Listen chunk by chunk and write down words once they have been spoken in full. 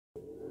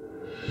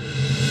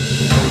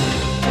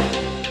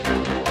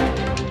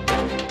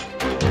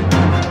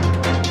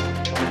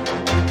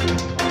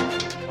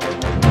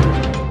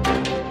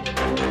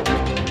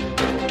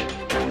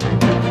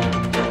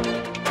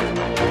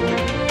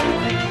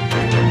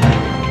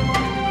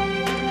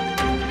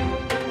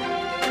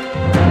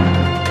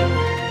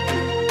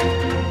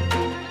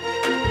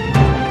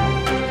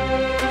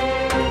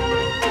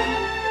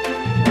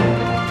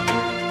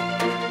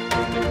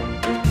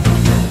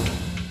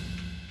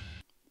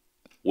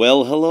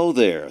Well, hello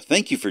there.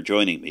 Thank you for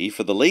joining me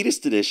for the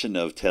latest edition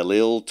of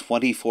Telile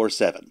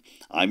 24/7.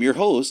 I'm your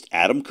host,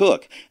 Adam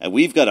Cook, and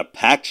we've got a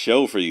packed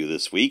show for you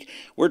this week.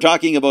 We're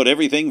talking about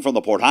everything from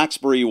the Port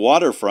Hawkesbury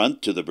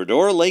waterfront to the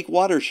Boudreau Lake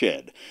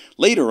watershed.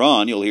 Later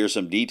on, you'll hear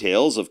some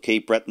details of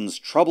Cape Breton's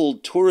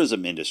troubled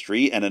tourism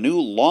industry and a new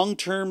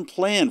long-term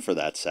plan for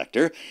that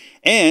sector.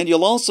 And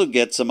you'll also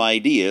get some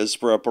ideas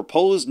for a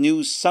proposed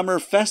new summer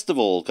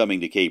festival coming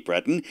to Cape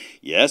Breton.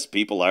 Yes,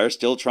 people are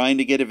still trying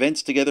to get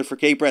events together for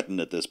Cape Breton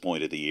at this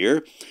point of the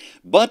year.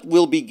 But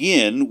we'll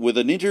begin with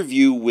an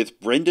interview with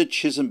Brenda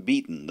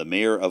Chisholm-Beaton, the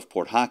mayor of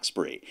Port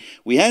Hawkesbury.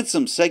 We had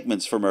some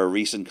segments from our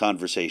recent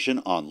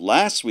conversation on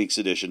last week's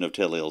edition of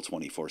Telile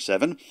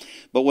 24/7,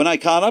 but when I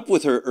caught up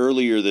with her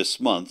earlier this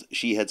month,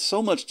 she had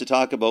so much to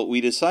talk about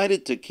we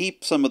decided to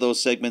keep some of those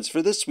segments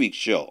for this week's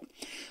show.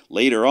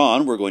 Later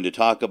on, we're going to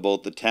talk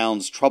about the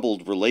town's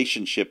troubled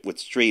relationship with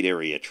Strait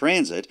Area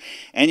Transit,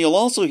 and you'll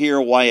also hear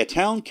why a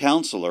town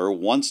councillor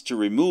wants to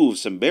remove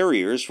some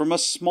barriers from a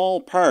small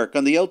park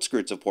on the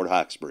outskirts of Port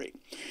Hawkesbury.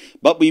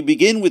 But we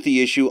begin with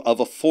the issue of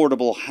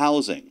affordable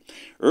housing.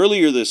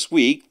 Earlier this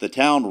week, the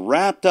town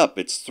wrapped up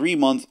its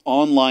 3-month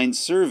online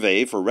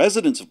survey for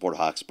residents of Port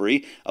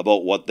Hawkesbury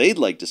about what they'd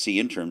like to see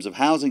in terms of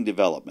housing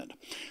development.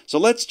 So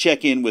let's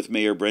check in with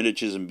Mayor Brenda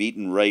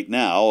Chisholm-Beaton right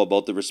now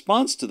about the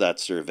response to that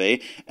survey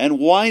and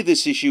why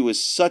this issue is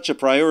such a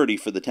priority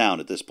for the town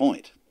at this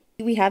point.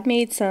 We have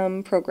made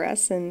some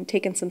progress and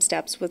taken some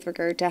steps with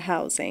regard to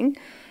housing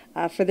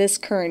for this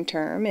current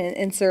term,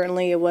 and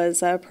certainly it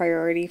was a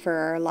priority for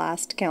our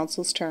last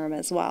council's term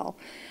as well.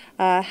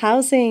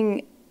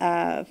 Housing,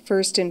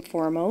 first and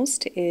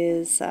foremost,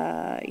 is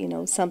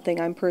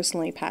something I'm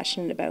personally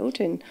passionate about,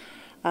 and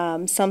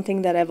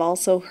something that I've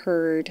also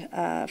heard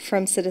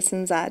from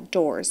citizens at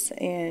doors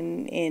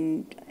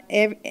in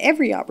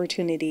every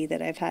opportunity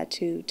that I've had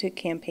to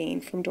campaign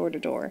from door to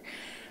door.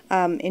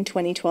 In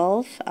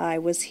 2012, I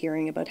was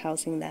hearing about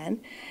housing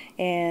then,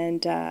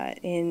 and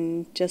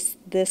in just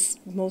this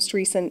most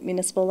recent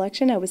municipal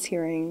election, I was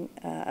hearing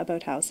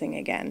about housing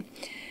again.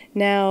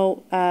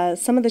 Now,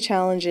 some of the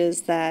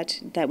challenges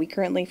that we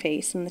currently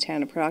face in the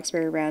town of Port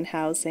Hawkesbury around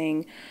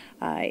housing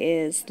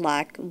is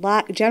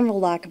general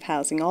lack of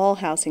housing, all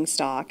housing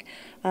stock.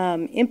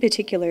 In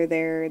particular,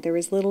 there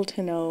is little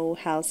to no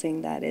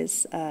housing that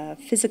is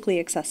physically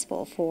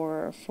accessible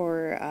for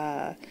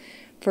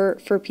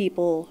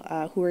people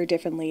who are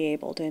differently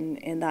abled,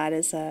 and that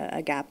is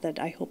a gap that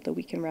I hope that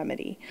we can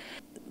remedy.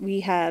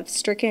 We have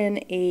stricken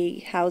a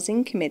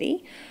housing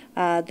committee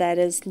that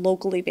is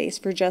locally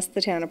based for just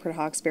the town of Port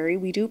Hawkesbury.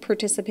 We do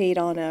participate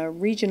on a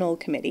regional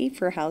committee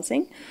for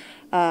housing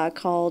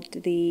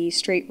called the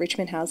Strait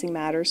Richmond Housing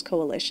Matters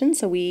Coalition.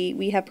 So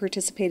we have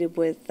participated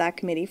with that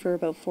committee for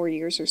about 4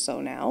 years or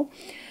so now.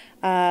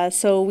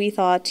 So we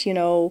thought,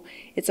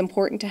 it's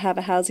important to have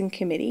a housing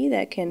committee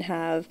that can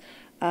have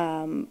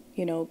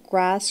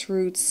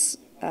grassroots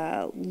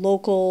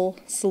local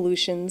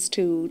solutions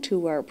to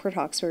our Port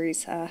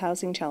Hawkesbury's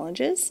housing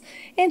challenges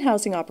and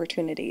housing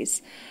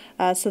opportunities.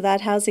 So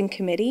that housing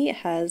committee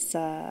has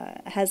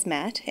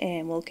met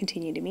and will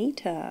continue to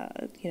meet,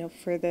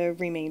 for the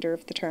remainder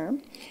of the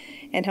term,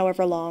 and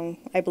however long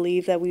I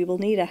believe that we will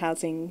need a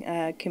housing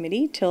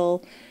committee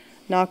till,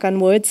 knock on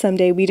wood,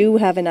 someday we do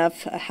have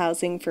enough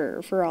housing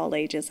for all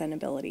ages and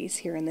abilities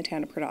here in the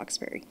town of Port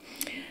Hawkesbury.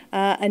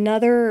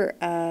 Another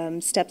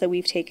step that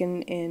we've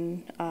taken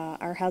in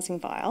our housing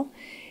file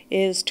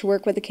is to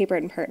work with the Cape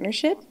Breton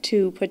Partnership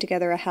to put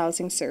together a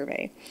housing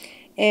survey.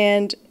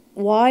 And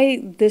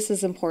why this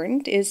is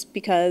important is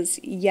because,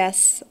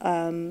 yes,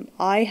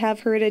 I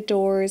have heard at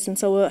doors, and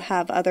so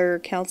have other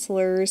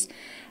councillors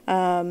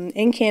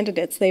and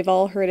candidates. They've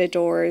all heard at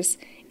doors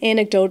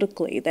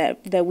anecdotally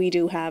that we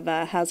do have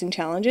housing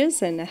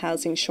challenges and a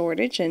housing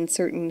shortage and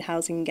certain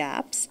housing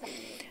gaps.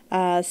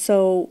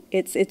 So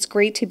it's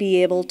great to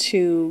be able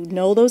to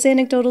know those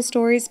anecdotal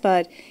stories,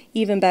 but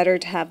even better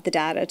to have the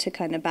data to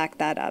kind of back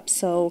that up.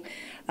 So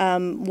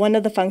one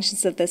of the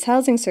functions of this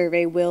housing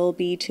survey will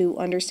be to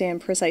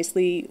understand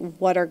precisely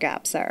what our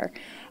gaps are.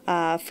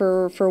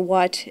 For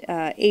what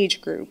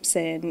age groups,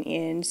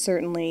 and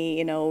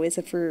certainly, is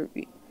it for,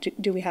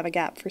 do we have a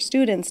gap for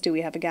students? Do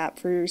we have a gap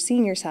for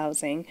seniors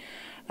housing?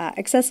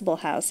 Accessible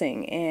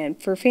housing,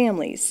 and for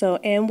families. So,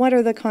 and what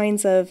are the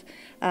kinds of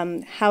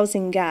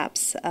housing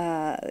gaps?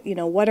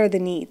 What are the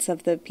needs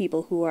of the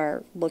people who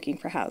are looking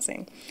for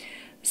housing?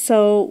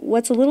 So,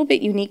 what's a little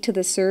bit unique to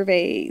the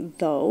survey,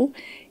 though,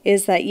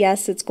 is that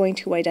yes, it's going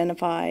to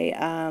identify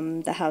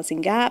the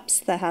housing gaps,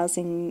 the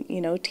housing,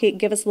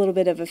 give us a little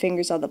bit of a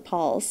fingers on the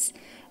pulse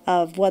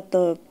of what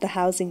the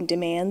housing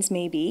demands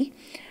may be.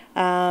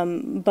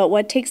 But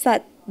what takes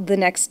that the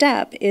next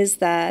step is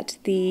that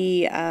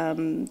the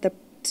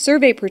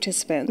survey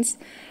participants,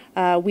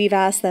 we've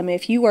asked them,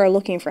 if you are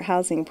looking for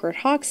housing in Port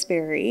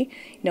Hawkesbury,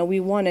 we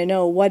want to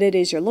know what it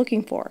is you're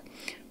looking for.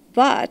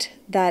 But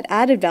that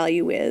added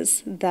value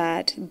is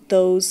that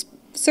those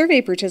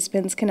survey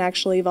participants can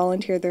actually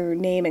volunteer their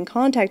name and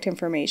contact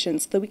information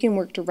so that we can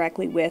work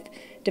directly with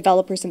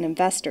developers and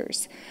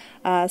investors.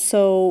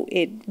 So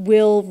it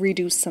will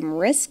reduce some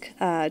risk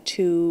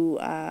to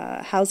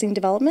housing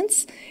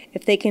developments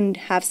if they can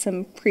have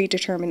some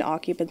predetermined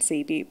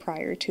occupancy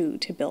prior to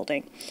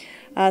building.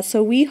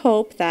 So we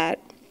hope that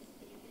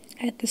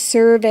the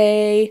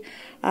survey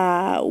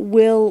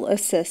will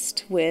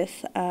assist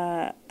with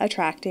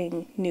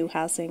attracting new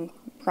housing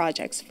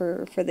projects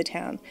for the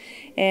town.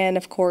 And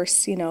of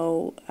course,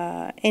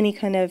 any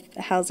kind of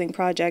housing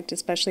project,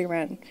 especially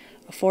around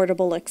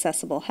affordable,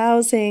 accessible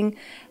housing,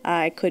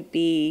 it could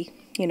be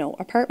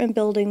apartment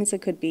buildings,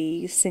 it could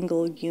be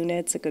single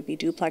units, it could be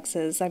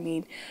duplexes. I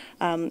mean,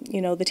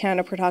 the town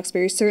of Port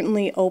Hawkesbury is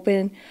certainly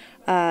open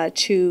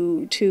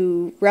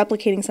to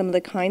replicating some of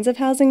the kinds of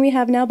housing we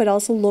have now, but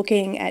also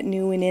looking at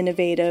new and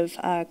innovative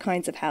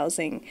kinds of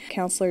housing.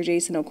 Councillor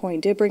Jason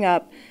O'Coin did bring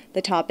up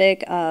the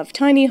topic of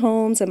tiny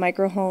homes and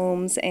micro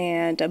homes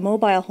and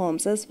mobile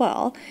homes as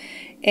well,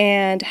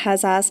 and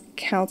has asked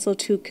council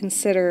to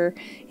consider,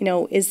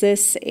 is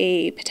this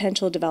a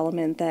potential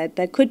development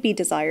that could be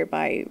desired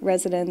by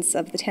residents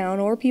of the town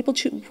or people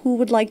who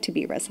would like to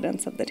be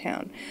residents of the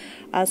town.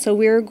 So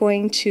we're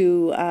going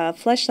to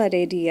flesh that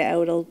idea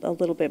out a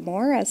little bit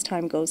more as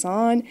time goes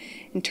on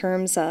in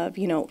terms of,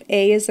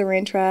 A, is there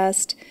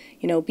interest?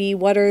 B,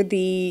 what are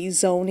the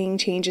zoning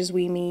changes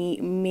we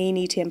may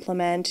need to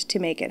implement to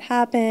make it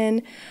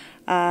happen?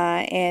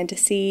 And to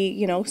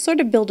see, sort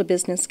of build a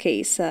business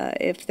case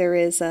if there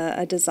is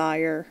a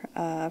desire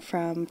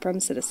from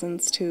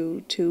citizens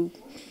to,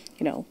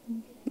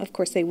 of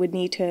course they would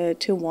need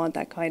to want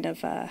that kind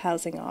of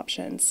housing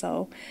option.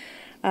 So,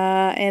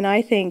 and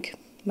I think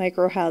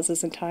micro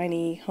houses and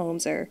tiny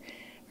homes are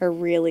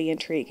really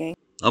intriguing.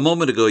 A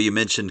moment ago, you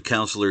mentioned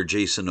Councillor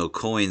Jason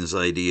O'Coin's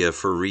idea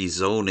for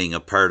rezoning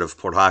a part of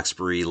Port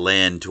Hawkesbury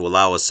land to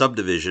allow a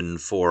subdivision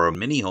for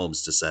mini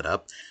homes to set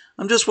up.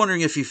 I'm just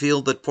wondering if you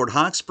feel that Port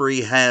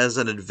Hawkesbury has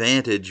an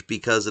advantage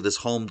because it is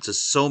home to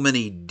so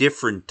many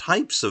different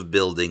types of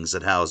buildings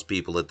that house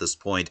people at this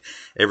point.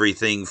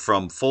 Everything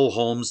from full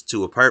homes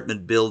to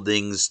apartment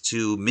buildings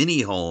to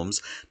mini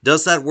homes.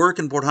 Does that work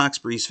in Port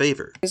Hawkesbury's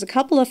favor? There's a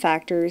couple of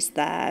factors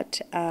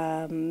that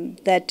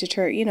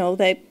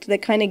that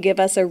kind of give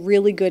us a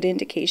really good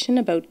indication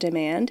about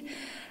demand.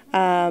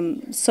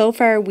 So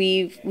far,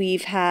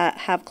 we've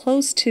have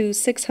close to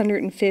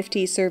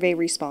 650 survey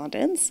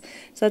respondents,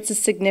 so that's a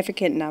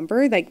significant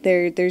number. Like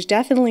there's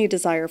definitely a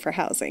desire for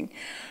housing.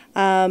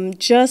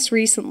 Just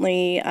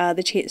recently,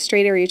 the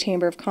Strait Area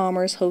Chamber of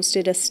Commerce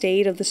hosted a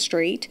State of the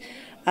Strait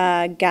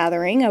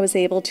gathering. I was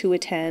able to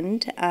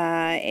attend,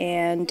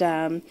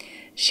 and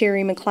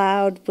Sherry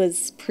McLeod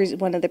was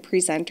one of the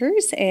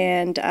presenters,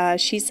 and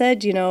she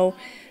said,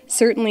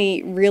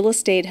 certainly real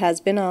estate has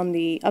been on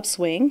the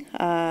upswing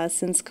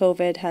since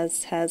COVID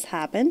has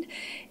happened,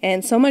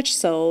 and so much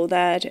so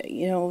that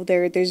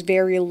there's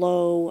very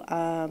low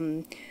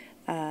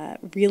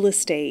real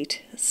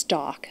estate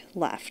stock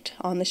left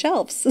on the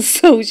shelves.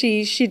 So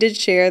she did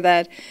share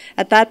that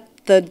at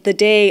the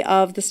day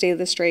of the State of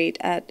the Strait,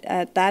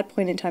 at that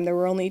point in time, there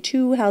were only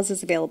 2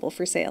 houses available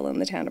for sale in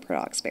the town of Port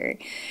Hawkesbury.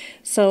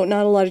 So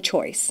not a lot of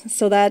choice.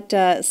 So that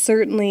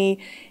certainly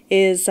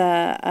is,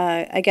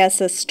 I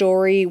guess, a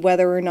story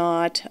whether or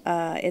not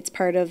it's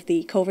part of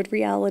the COVID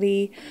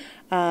reality.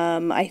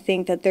 I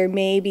think that there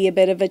may be a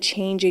bit of a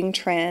changing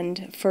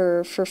trend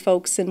for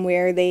folks in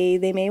where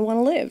they may want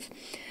to live.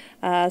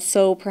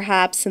 So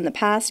perhaps in the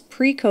past,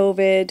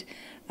 pre-COVID,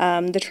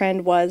 the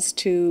trend was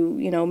to,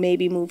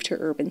 maybe move to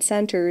urban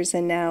centers,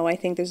 and now I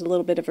think there's a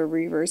little bit of a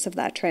reverse of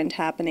that trend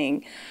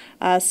happening.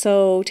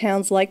 So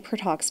towns like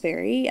Port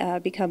Hawkesbury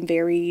become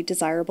very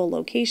desirable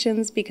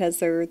locations because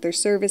they're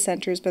service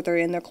centers, but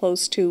they're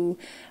close to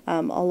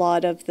a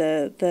lot of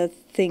the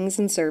things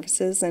and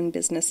services and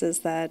businesses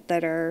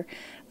that are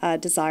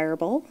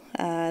desirable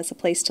as a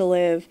place to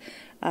live.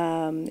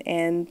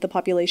 And the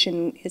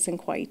population isn't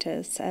quite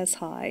as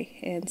high,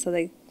 and so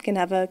they can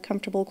have a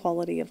comfortable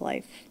quality of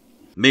life.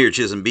 Mayor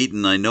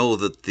Chisholm-Beaton, I know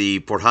that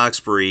the Port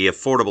Hawkesbury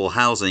Affordable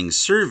Housing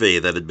Survey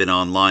that had been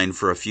online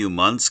for a few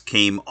months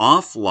came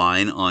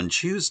offline on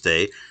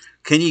Tuesday.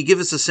 Can you give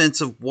us a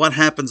sense of what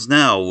happens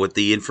now with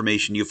the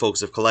information you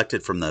folks have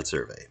collected from that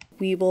survey?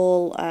 We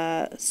will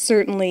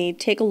certainly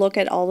take a look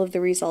at all of the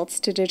results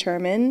to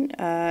determine,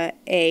 what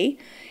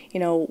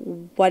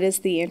is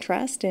the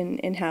interest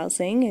in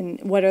housing and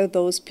what are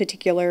those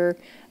particular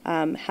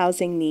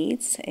housing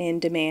needs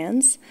and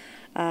demands.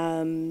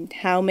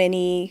 How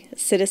many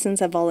citizens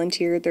have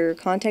volunteered their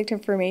contact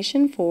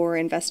information for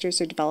investors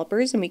or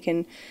developers, and we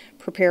can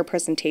prepare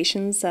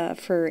presentations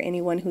for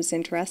anyone who's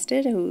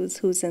interested,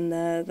 who's in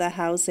the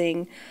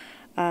housing,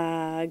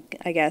 I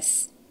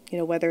guess,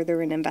 whether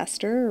they're an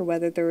investor or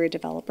whether they're a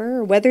developer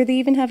or whether they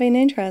even have an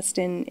interest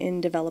in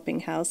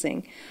developing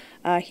housing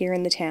here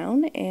in the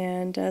town,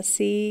 and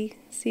see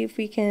if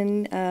we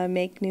can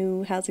make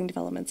new housing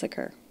developments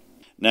occur.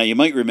 Now, you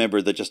might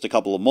remember that just a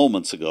couple of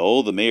moments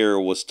ago, the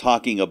mayor was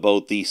talking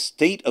about the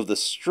State of the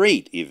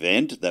Strait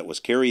event that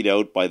was carried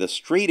out by the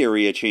Strait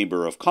Area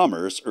Chamber of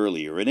Commerce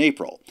earlier in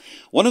April.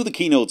 One of the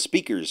keynote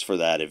speakers for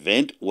that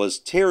event was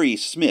Terry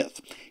Smith.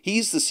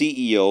 He's the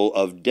CEO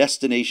of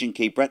Destination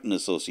Cape Breton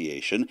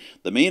Association,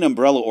 the main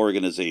umbrella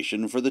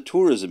organization for the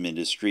tourism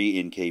industry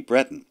in Cape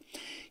Breton.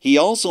 He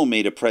also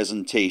made a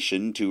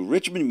presentation to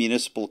Richmond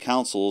Municipal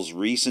Council's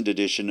recent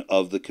edition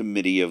of the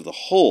Committee of the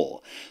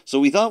Whole.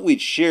 So we thought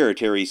we'd share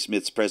Terry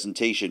Smith's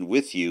presentation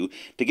with you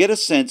to get a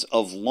sense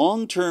of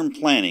long-term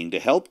planning to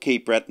help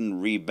Cape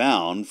Breton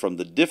rebound from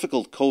the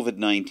difficult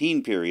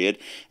COVID-19 period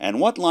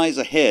and what lies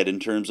ahead in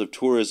terms of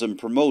tourism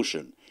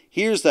promotion.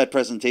 Here's that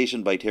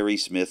presentation by Terry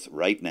Smith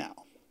right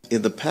now.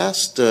 In the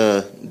past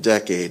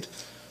decade,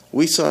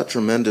 we saw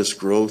tremendous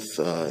growth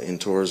in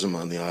tourism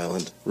on the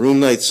island. Room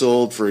nights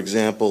sold, for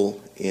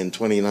example, in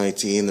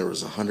 2019, there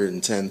was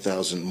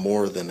 110,000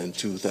 more than in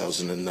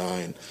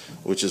 2009,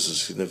 which is a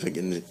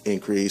significant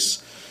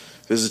increase.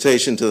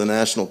 Visitation to the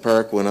national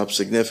park went up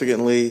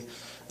significantly.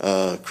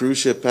 Cruise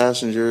ship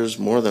passengers,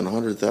 more than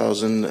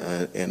 100,000,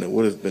 and it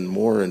would have been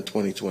more in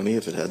 2020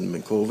 if it hadn't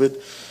been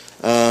COVID.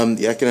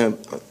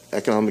 The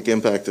economic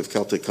impact of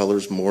Celtic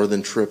Colours more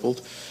than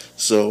tripled.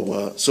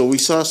 So we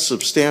saw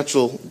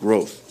substantial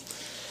growth.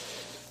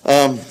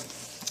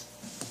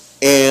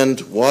 And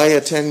why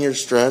a 10-year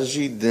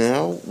strategy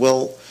now?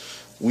 Well,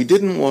 we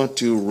didn't want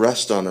to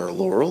rest on our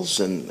laurels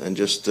and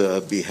just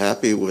be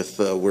happy with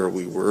where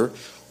we were.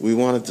 We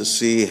wanted to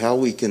see how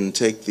we can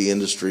take the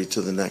industry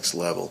to the next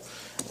level.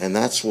 And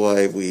that's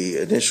why we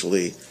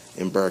initially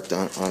embarked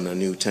on a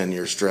new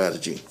 10-year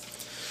strategy.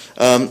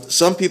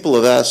 Some people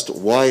have asked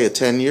why a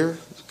 10-year,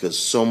 because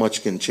so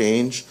much can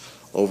change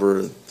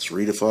over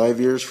 3 to 5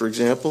 years, for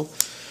example.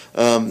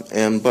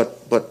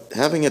 But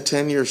having a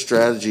 10-year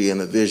strategy and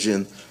a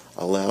vision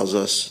allows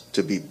us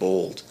to be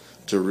bold,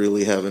 to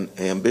really have an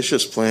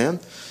ambitious plan,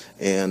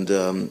 and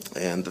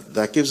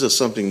that gives us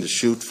something to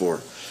shoot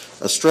for.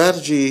 A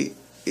strategy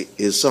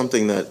is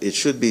something that it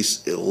should be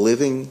a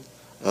living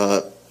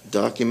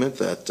document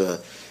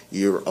that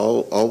you're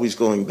always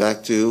going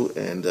back to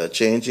and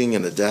changing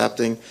and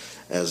adapting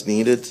as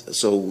needed.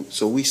 So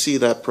we see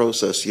that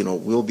process.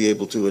 We'll be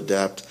able to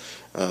adapt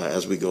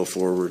as we go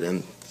forward,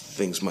 and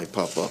things might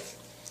pop up.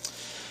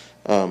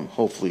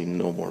 Hopefully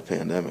no more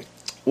pandemic.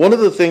 One of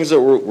the things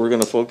that we're going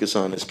to focus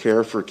on is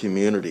care for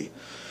community.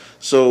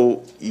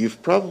 So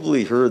you've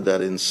probably heard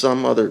that in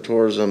some other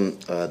tourism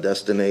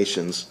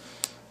destinations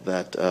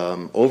that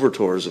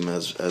over-tourism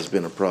has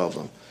been a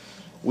problem.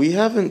 We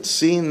haven't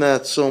seen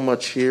that so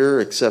much here,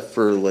 except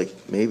for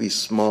like maybe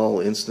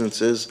small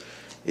instances.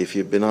 If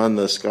you've been on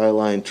the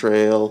Skyline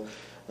Trail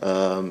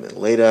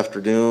late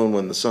afternoon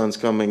when the sun's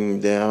coming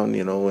down,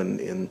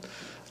 in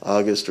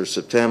August or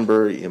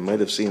September, you might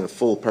have seen a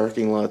full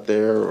parking lot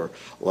there or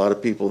a lot of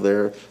people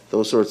there,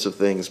 those sorts of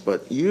things.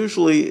 But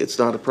usually it's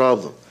not a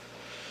problem.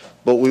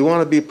 But we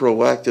want to be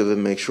proactive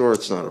and make sure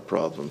it's not a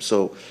problem.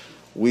 So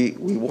we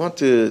want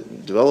to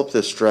develop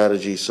this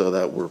strategy so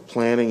that we're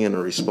planning in a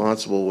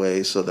responsible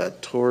way so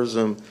that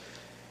tourism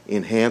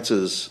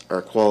enhances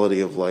our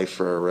quality of life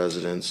for our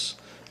residents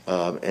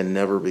and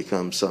never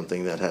becomes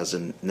something that has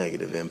a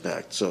negative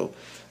impact. So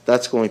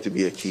that's going to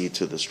be a key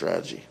to the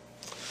strategy.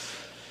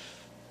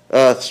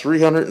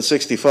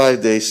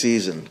 365-day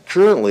season.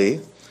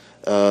 Currently,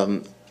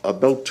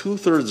 about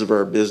 2/3 of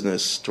our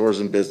business,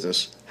 tourism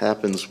business,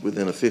 happens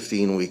within a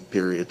 15-week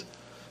period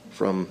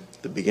from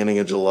the beginning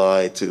of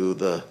July to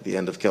the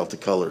end of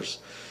Celtic Colours.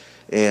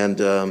 And,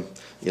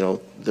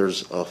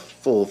 there's a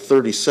full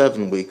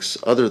 37 weeks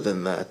other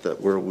than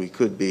that where we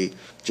could be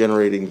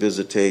generating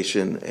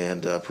visitation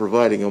and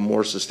providing a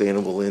more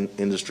sustainable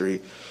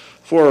industry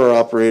for our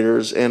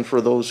operators and for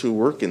those who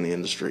work in the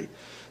industry.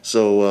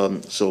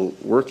 So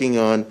working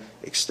on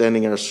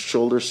extending our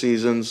shoulder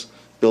seasons,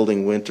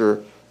 building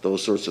winter,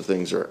 those sorts of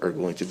things are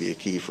going to be a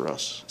key for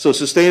us. So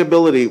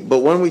sustainability, but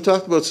when we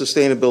talk about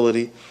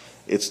sustainability,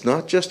 it's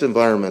not just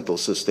environmental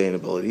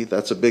sustainability,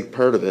 that's a big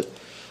part of it,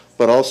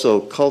 but also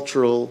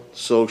cultural,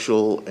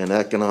 social, and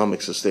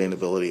economic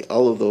sustainability.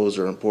 All of those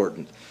are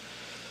important.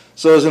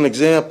 So as an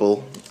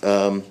example,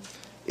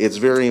 it's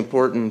very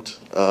important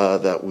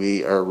that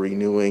we are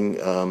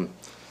renewing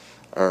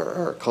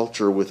our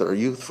culture with our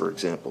youth, for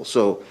example.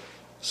 So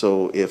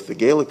if the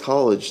Gaelic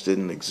College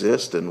didn't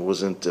exist and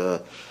wasn't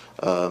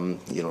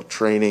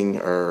training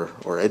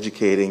or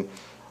educating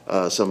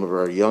some of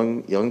our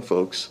young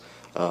folks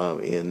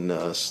in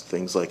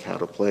things like how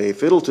to play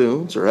fiddle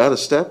tunes or how to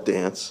step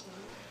dance,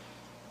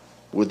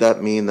 would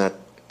that mean that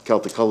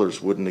Celtic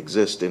Colours wouldn't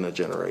exist in a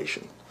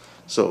generation?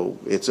 So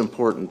it's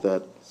important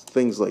that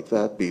things like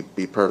that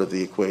be part of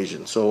the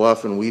equation. So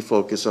often we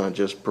focus on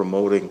just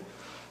promoting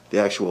the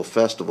actual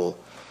festival,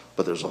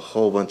 but there's a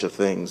whole bunch of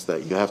things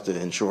that you have to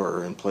ensure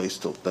are in place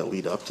that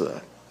lead up to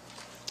that.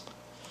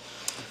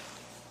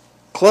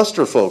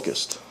 Cluster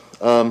focused.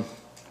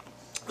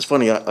 It's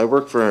funny, I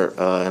work for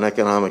an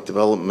economic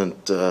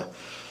development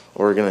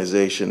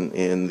organization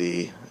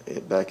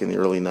back in the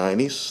early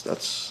 90s.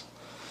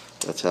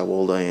 That's how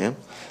old I am.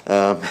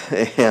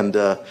 And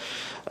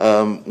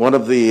one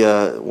of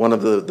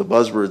the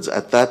buzzwords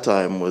at that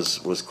time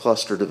was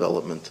cluster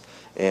development,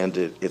 and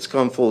it's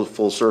come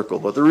full circle.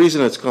 But the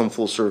reason it's come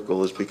full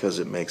circle is because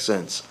it makes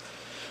sense.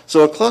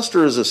 So a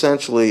cluster is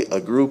essentially a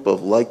group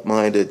of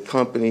like-minded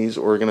companies,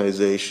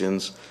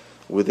 organizations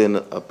within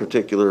a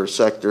particular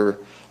sector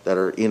that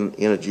are in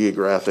a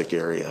geographic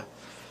area.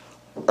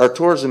 Our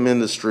tourism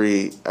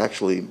industry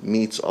actually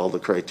meets all the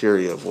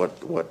criteria of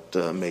what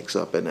makes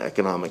up an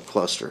economic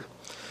cluster.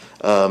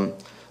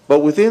 But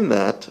within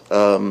that,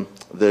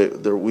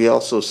 we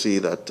also see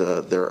that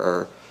there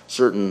are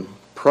certain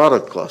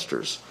product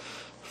clusters.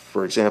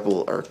 For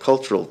example, our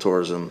cultural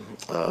tourism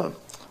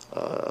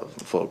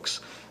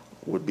folks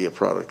would be a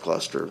product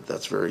cluster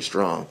that's very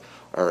strong.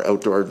 Our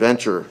outdoor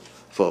adventure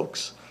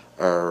folks,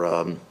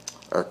 our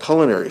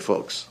culinary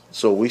folks.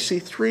 So we see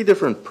 3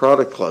 different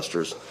product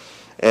clusters,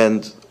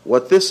 and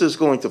what this is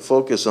going to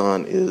focus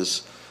on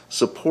is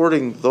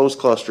supporting those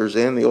clusters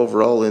and the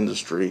overall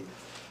industry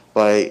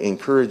by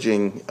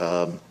encouraging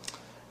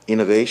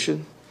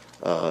innovation,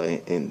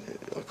 and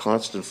a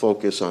constant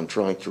focus on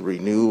trying to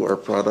renew our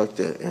product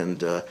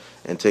and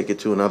take it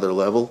to another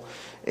level,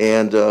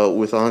 and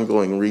with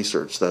ongoing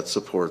research that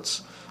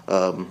supports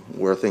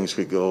where things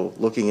could go,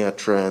 looking at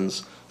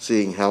trends,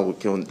 seeing how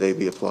can they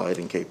be applied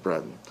in Cape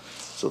Breton.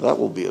 So that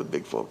will be a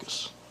big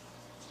focus.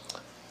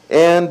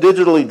 And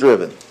digitally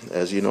driven.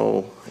 As you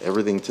know,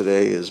 everything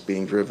today is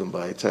being driven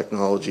by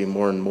technology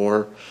more and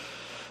more.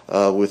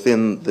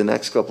 Within the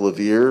next couple of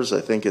years, I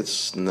think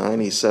it's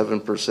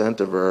 97%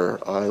 of our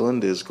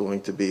island is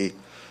going to be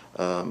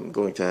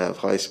going to have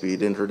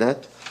high-speed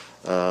internet.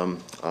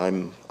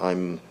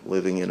 I'm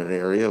living in an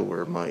area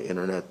where my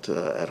internet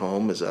at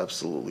home is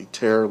absolutely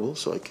terrible,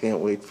 so I can't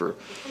wait for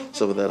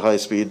some of that high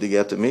speed to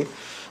get to me.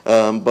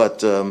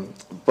 But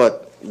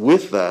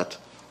with that,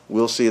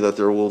 we'll see that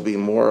there will be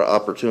more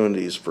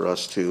opportunities for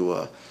us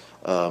to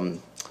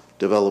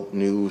develop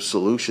new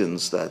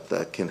solutions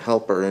that can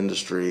help our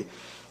industry.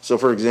 So,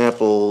 for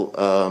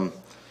example,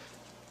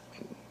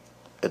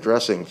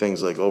 addressing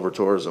things like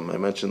over-tourism. I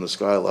mentioned the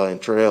Skyline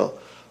Trail.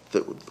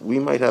 That we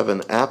might have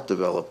an app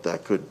developed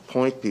that could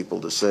point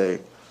people to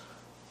say,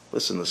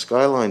 listen, the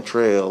Skyline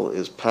Trail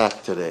is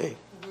packed today,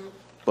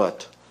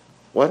 but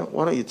why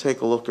don't you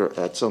take a look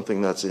at something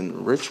that's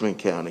in Richmond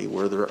County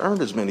where there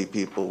aren't as many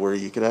people, where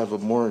you could have a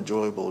more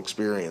enjoyable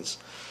experience.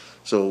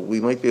 So we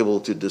might be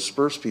able to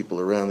disperse people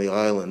around the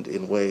island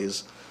in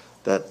ways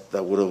that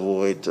would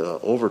avoid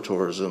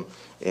over-tourism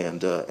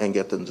and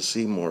get them to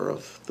see more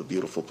of the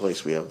beautiful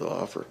place we have to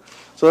offer.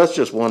 So that's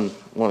just one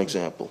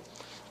example.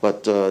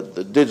 But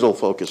the digital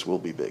focus will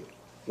be big.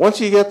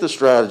 Once you get the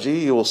strategy,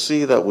 you will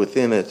see that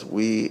within it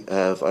we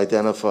have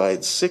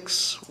identified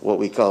 6 what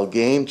we call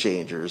game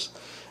changers,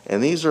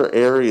 and these are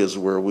areas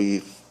where we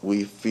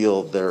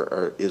feel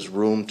there is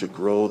room to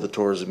grow the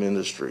tourism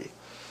industry.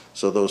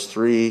 So those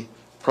 3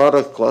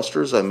 product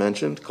clusters I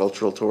mentioned: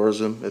 cultural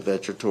tourism,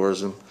 adventure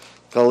tourism,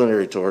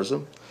 culinary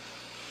tourism,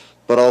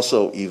 but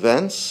also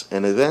events,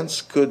 and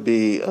events could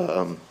be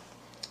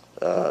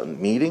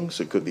meetings,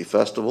 it could be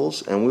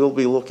festivals, and we'll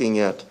be looking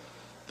at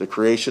the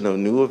creation of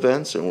new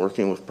events and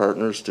working with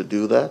partners to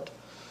do that.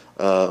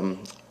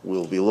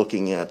 We'll be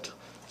looking at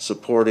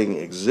supporting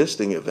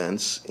existing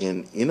events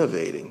in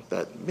innovating,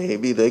 that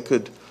maybe they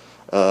could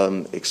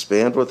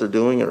expand what they're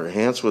doing or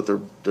enhance what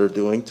they're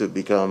doing to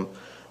become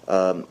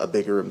a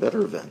bigger and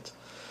better event.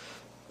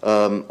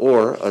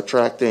 Or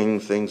attracting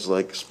things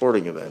like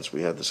sporting events.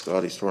 We had the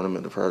Scotties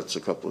Tournament of Hearts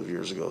a couple of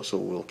years ago, so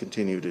we'll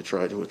continue to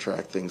try to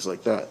attract things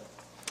like that.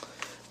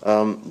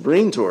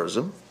 Green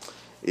tourism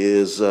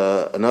is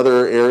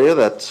another area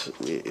that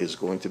is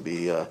going to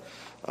be,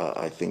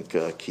 I think,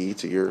 key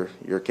to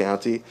your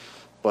county.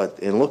 But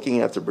in looking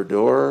at the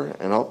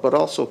Boudreau but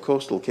also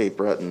coastal Cape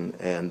Breton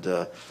and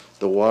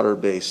the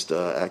water-based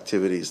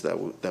activities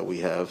that we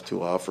have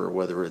to offer,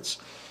 whether it's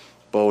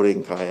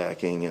boating,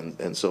 kayaking,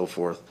 and so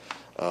forth,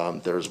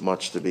 there's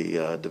much to be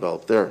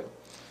developed there.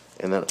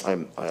 And then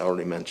I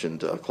already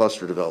mentioned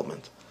cluster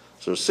development.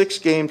 So 6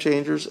 game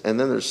changers, and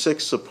then there's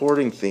 6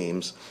 supporting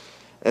themes.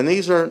 And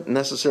these aren't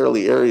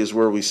necessarily areas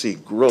where we see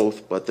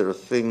growth, but there are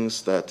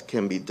things that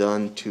can be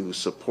done to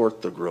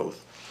support the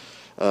growth.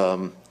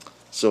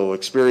 So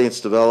experience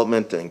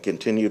development and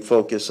continued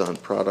focus on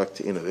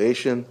product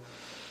innovation,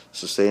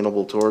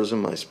 sustainable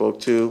tourism I spoke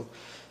to,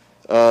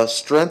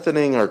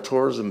 strengthening our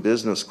tourism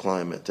business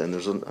climate, and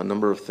there's a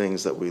number of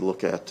things that we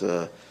look at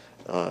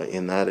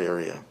in that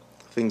area.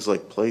 Things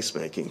like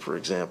placemaking, for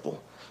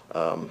example,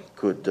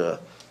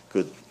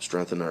 could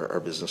strengthen our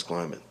business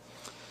climate.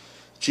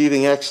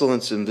 Achieving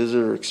excellence in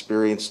visitor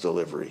experience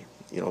delivery.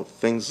 You know,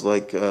 things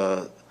like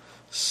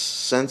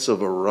sense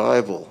of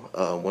arrival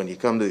when you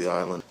come to the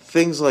island.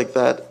 Things like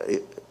that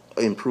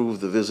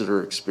improve the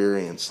visitor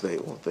experience. They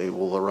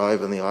will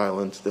arrive on the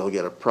island, they'll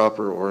get a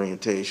proper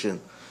orientation,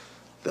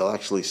 they'll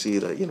actually see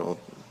that, you know,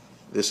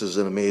 this is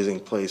an amazing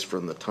place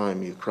from the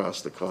time you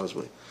cross the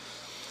causeway.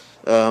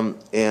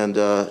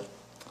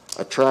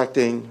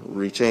 Attracting,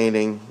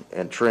 retaining,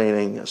 and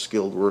training a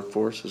skilled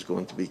workforce is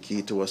going to be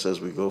key to us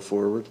as we go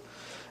forward.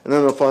 And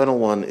then the final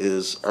one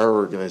is our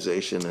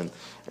organization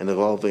and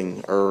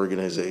evolving our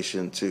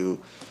organization to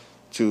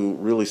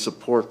really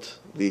support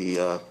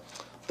the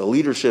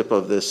leadership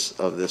of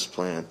this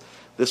plan.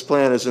 This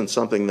plan isn't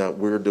something that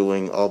we're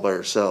doing all by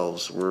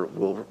ourselves.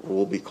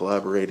 We'll be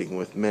collaborating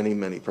with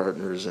many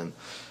partners, and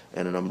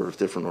a number of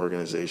different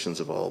organizations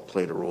have all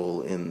played a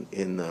role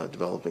in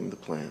developing the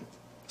plan.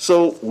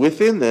 So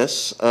within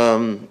this,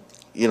 there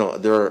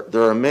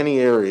are many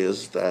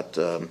areas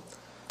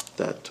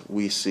that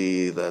we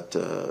see that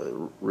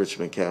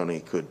Richmond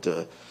County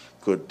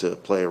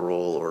could play a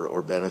role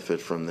or benefit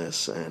from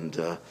this,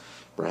 and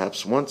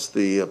perhaps once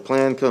the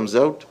plan comes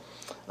out,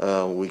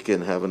 we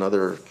can have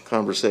another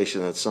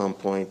conversation at some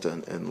point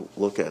and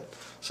look at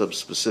some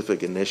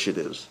specific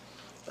initiatives.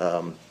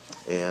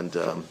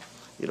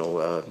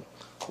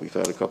 We've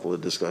had a couple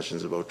of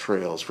discussions about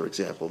trails, for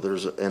example.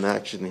 There's an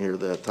action here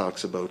that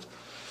talks about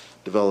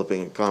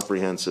developing a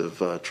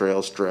comprehensive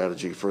trail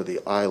strategy for the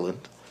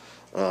island.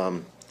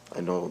 I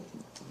know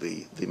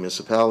the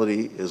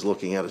municipality is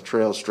looking at a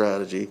trail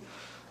strategy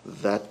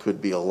that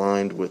could be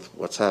aligned with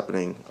what's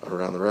happening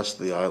around the rest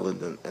of the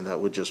island, and that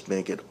would just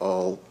make it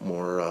all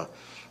more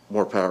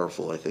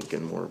powerful, I think,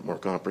 and more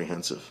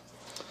comprehensive.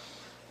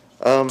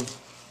 So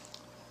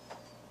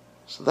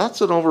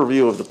that's an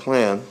overview of the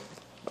plan.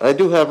 I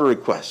do have a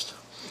request.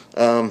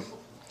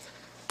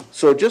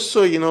 So just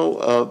so you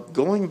know,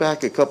 going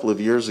back a couple of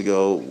years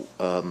ago,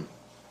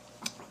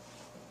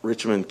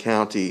 Richmond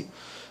County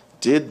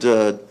did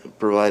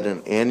provide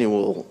an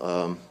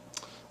annual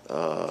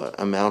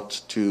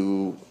amount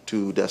to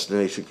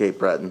Destination Cape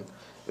Breton.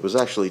 It was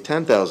actually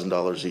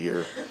 $10,000 a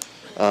year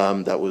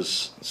that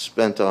was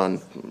spent on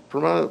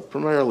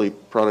primarily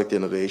product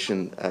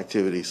innovation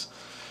activities.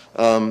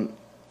 But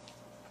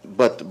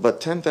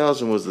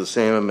 $10,000 was the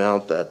same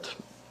amount that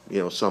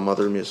some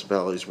other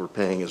municipalities were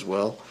paying as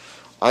well.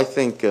 I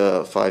think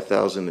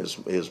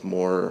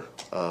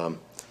 $5,000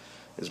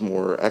 is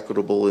more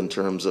equitable in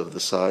terms of the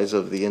size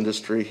of the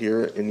industry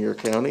here in your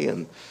county,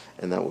 and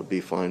that would be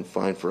fine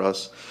for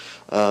us.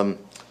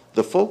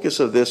 The focus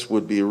of this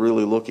would be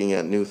really looking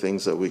at new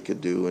things that we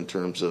could do in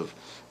terms of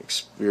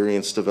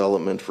experience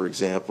development, for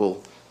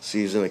example,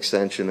 season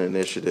extension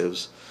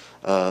initiatives.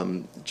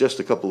 Just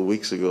a couple of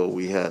weeks ago,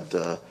 we had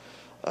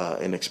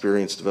an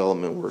experience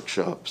development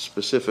workshop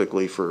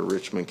specifically for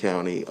Richmond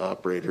County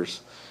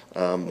operators.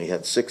 We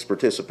had 6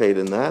 participate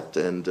in that,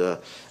 and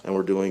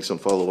we're doing some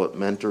follow-up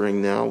mentoring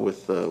now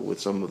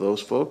with some of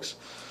those folks.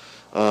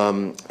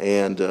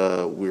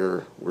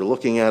 We're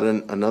looking at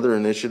another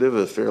initiative,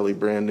 a fairly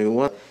brand new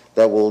one,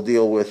 that will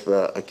deal with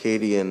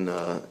Acadian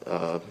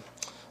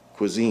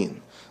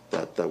cuisine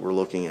that we're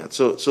looking at.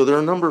 So there are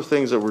a number of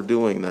things that we're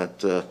doing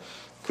that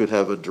could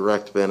have a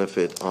direct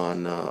benefit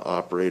on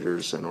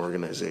operators and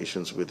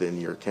organizations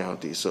within your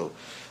county. So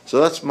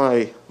that's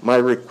my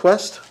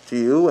request to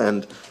you,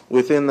 and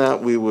within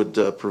that we would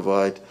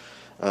provide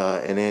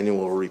an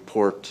annual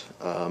report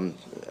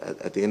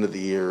at the end of the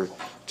year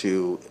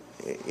to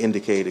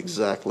indicate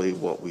exactly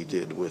what we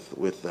did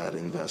with that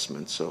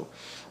investment. So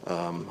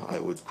I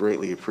would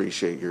greatly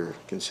appreciate your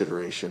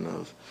consideration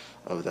of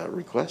that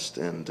request,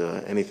 and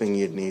anything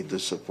you'd need to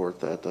support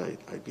that,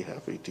 I'd be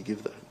happy to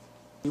give that.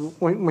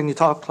 When you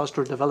talk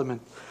cluster development,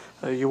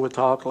 you would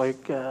talk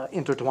like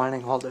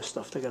intertwining all this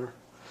stuff together,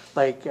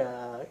 like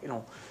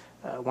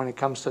when it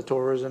comes to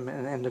tourism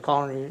and the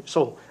colony.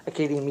 So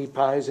Acadian meat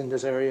pies in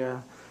this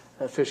area,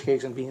 fish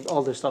cakes and beans,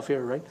 all this stuff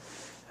here, right?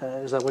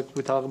 Is that what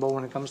we talk about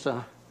when it comes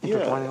to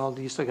intertwining all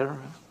these together?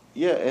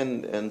 Yeah,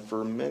 and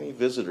for many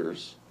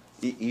visitors,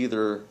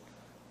 either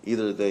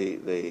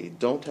they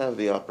don't have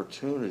the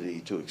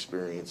opportunity to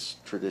experience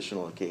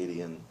traditional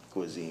Acadian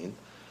cuisine,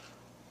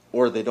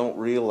 or they don't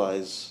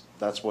realize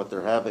that's what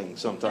they're having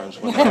sometimes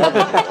when they're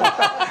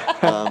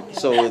having it.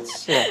 So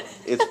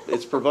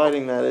it's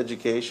providing that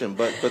education,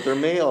 but there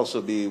may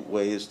also be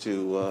ways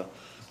to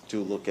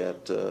look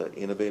at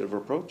innovative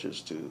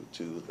approaches to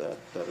that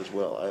as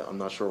well. I'm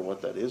not sure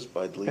what that is,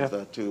 but I'd leave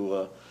that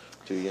to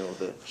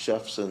the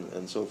chefs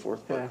and so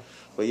forth.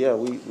 But yeah,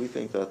 we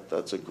think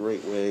that's a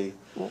great way.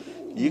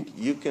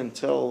 You can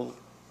tell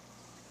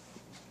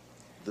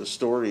the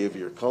story of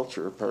your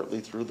culture partly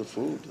through the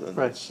food, and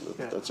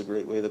that's a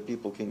great way that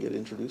people can get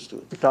introduced to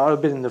it. I've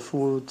been in the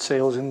food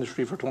sales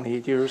industry for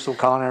 28 years, so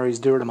culinary is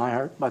dear to my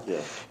heart. But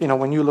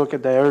when you look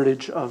at the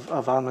heritage of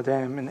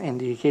Almadam and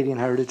the Acadian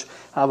heritage,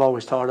 I've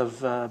always thought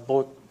of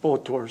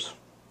boat tours,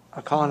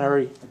 a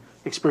culinary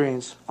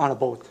experience on a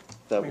boat.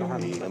 That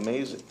would be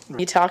amazing.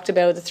 You talked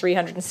about the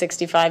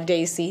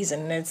 365-day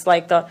season. It's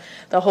like the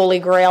holy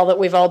grail that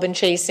we've all been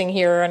chasing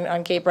here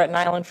on Cape Breton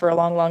Island for a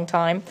long, long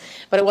time.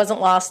 But it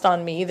wasn't lost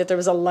on me that there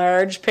was a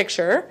large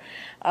picture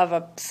of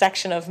a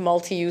section of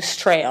multi-use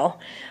trail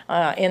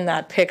in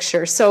that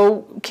picture.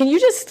 So can you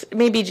just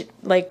maybe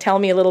tell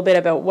me a little bit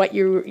about what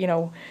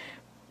from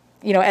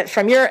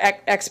your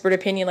expert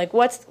opinion,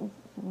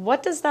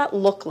 what does that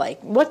look like?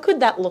 What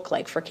could that look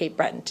like for Cape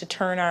Breton to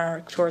turn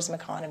our tourism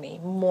economy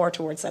more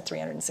towards that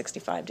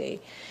 365-day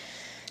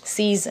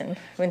season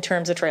in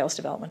terms of trails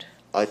development?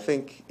 I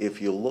think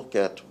if you look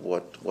at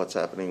what's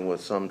happening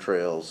with some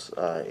trails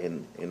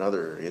in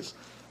other areas,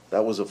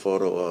 that was a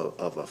photo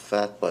of a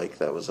fat bike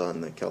that was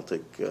on the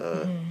Celtic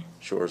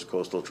Shores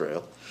Coastal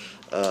Trail.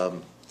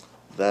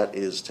 That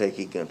is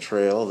taking a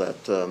trail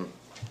that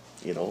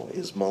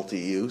is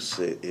multi-use.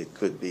 It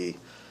could be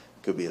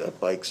that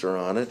bikes are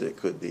on it. It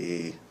could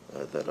be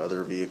that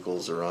other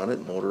vehicles are on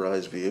it,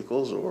 motorized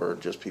vehicles, or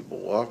just people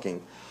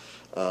walking.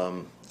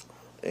 And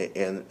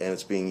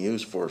it's being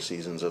used for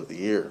seasons of the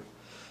year.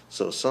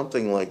 So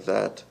something like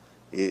that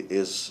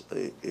is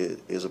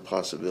a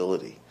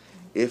possibility.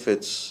 If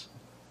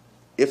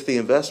the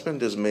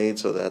investment is made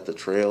so that the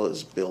trail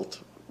is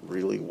built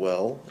really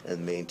well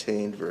and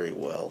maintained very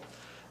well,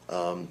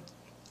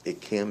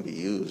 it can be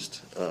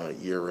used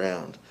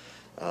year-round.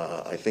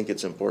 I think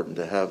it's important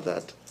to have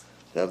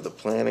the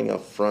planning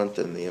up front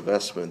and the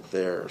investment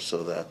there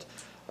so that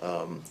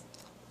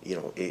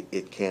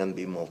it can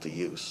be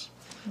multi-use.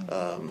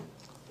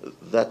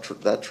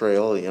 That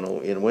trail,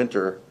 in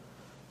winter,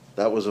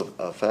 that was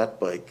a fat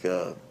bike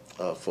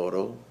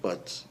photo,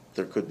 but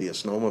there could be a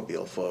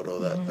snowmobile photo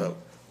that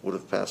would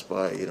have passed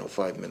by,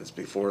 5 minutes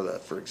before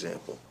that, for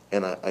example.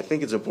 And I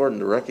think it's important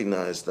to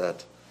recognize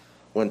that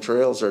when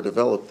trails are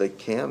developed, they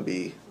can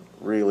be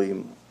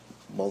really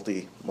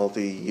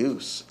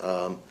multi-use,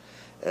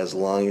 as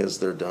long as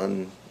they're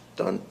done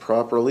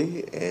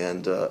properly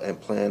and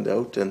planned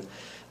out, and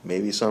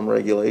maybe some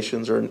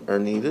regulations are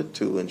needed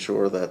to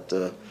ensure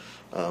that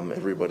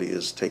everybody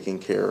is taking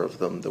care of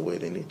them the way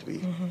they need to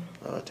be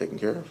taken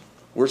care of.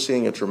 We're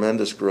seeing a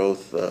tremendous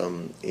growth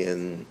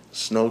in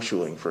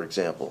snowshoeing, for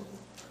example,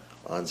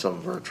 on some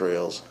of our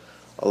trails.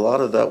 A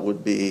lot of that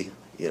would be,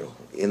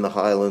 in the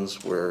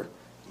highlands where,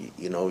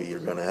 you're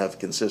going to have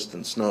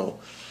consistent snow.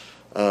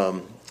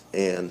 But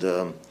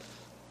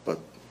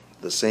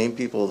the same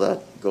people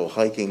that go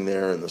hiking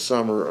there in the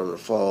summer or the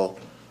fall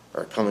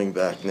are coming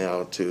back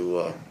now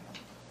to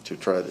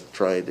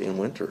try it in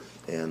winter.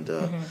 And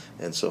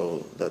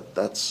so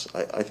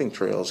I think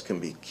trails can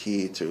be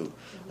key to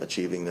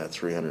achieving that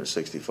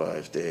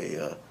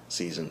 365-day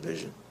season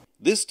vision.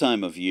 This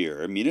time of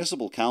year,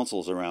 municipal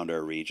councils around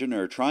our region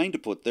are trying to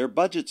put their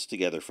budgets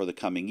together for the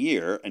coming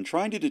year and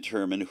trying to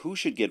determine who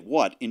should get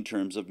what in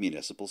terms of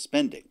municipal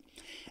spending.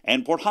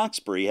 And Port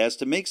Hawkesbury has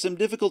to make some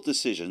difficult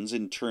decisions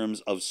in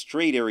terms of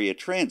Strait Area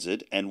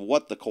Transit and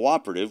what the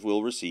cooperative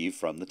will receive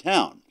from the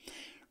town.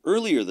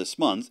 Earlier this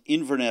month,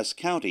 Inverness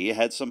County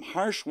had some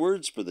harsh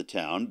words for the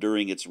town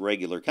during its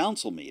regular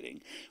council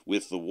meeting,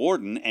 with the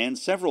warden and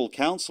several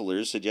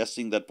councillors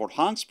suggesting that Port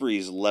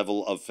Hawkesbury's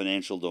level of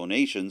financial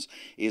donations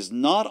is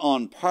not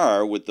on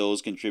par with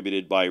those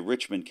contributed by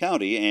Richmond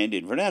County and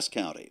Inverness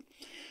County.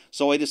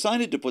 So I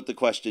decided to put the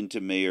question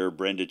to Mayor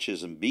Brenda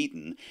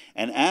Chisholm-Beaton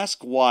and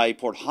ask why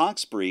Port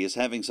Hawkesbury is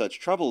having such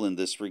trouble in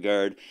this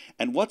regard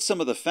and what some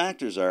of the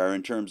factors are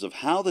in terms of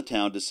how the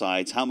town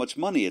decides how much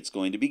money it's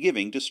going to be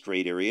giving to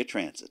Strait Area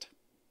Transit.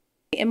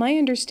 In my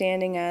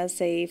understanding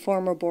as a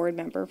former board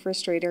member for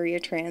Strait Area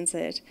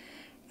Transit,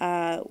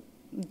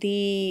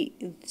 the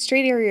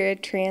Strait Area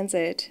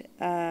Transit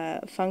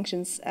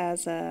functions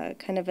as a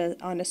kind of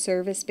on a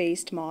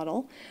service-based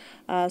model.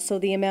 So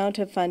the amount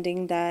of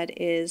funding that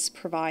is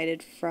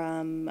provided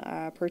from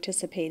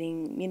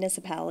participating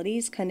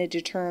municipalities kind of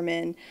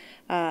determine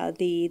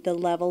the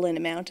level and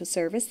amount of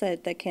service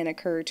that can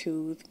occur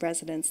to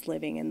residents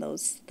living in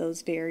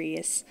those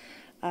various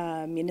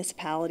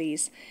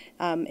municipalities.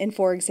 And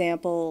for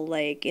example,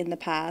 like in the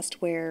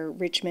past where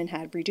Richmond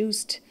had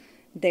reduced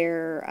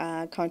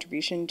their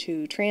contribution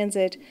to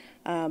transit,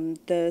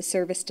 the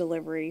service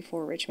delivery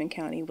for Richmond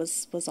County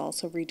was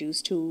also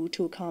reduced to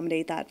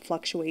accommodate that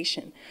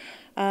fluctuation.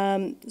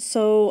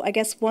 So I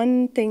guess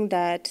one thing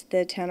that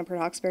the town of Port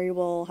Hawkesbury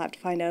will have to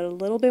find out a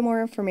little bit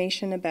more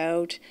information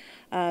about,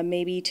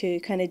 maybe to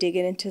kind of dig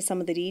into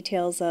some of the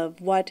details of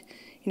what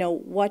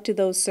do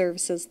those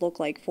services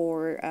look like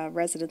for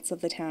residents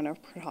of the town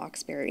of Port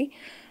Hawkesbury.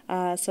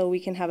 So we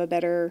can have a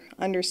better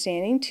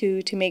understanding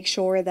to make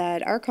sure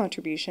that our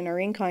contribution, our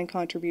in-kind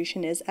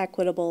contribution, is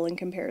equitable in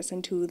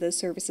comparison to the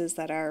services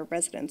that our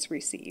residents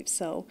receive.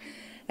 So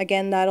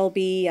again, that'll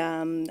be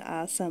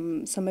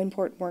some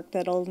important work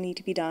that'll need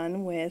to be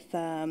done with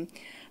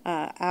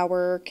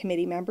our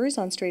committee members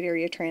on Strait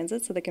Area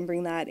Transit, so they can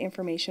bring that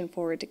information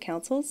forward to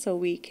council, so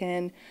we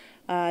can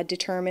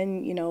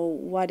determine,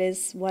 what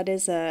is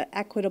a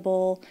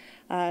equitable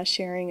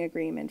sharing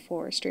agreement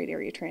for Strait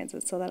Area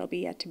Transit. So that'll be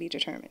yet to be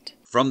determined.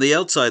 From the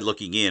outside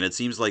looking in, it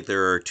seems like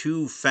there are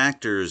two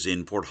factors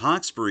in Port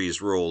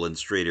Hawkesbury's role in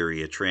Strait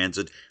Area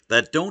Transit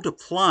that don't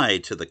apply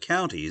to the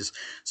counties,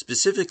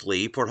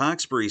 specifically Port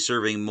Hawkesbury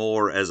serving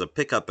more as a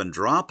pickup and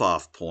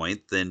drop-off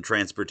point than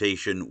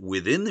transportation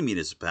within the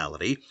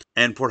municipality,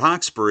 and Port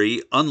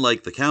Hawkesbury,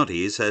 unlike the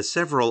counties, has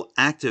several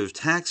active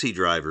taxi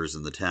drivers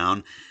in the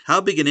town.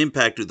 How big an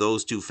impact do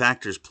those two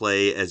factors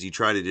play as you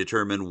try to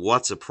determine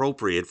what's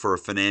appropriate for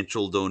a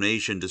financial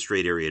donation to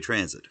Strait Area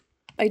Transit?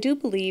 I do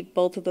believe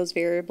both of those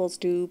variables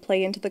do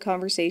play into the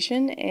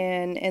conversation,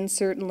 and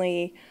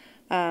certainly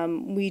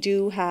we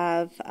do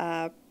have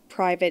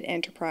private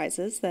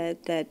enterprises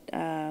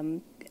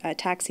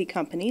taxi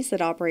companies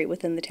that operate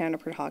within the town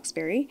of Port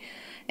Hawkesbury.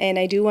 And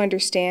I do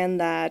understand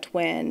that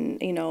when,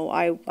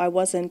 I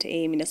wasn't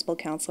a municipal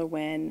councillor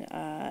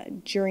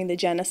when, during the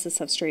genesis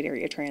of Strait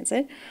Area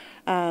Transit.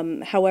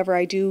 However,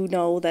 I do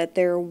know that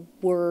there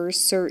were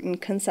certain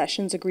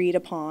concessions agreed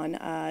upon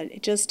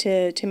just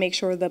to make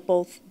sure that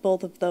both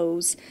of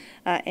those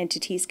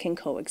entities can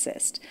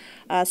coexist.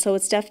 So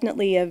it's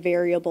definitely a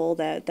variable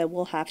that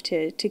we'll have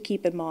to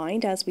keep in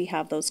mind as we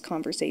have those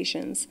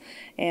conversations.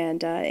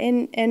 And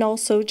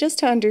also just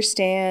to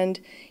understand,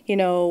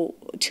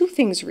 two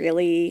things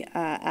really,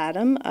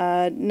 Adam.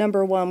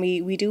 Number one,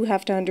 we do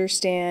have to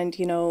understand,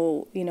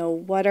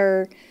 what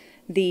are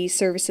the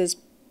services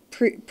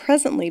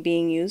presently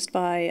being used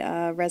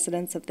by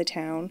residents of the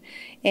town,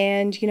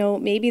 and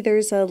maybe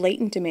there's a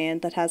latent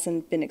demand that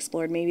hasn't been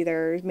explored. Maybe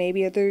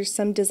there's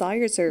some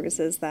desired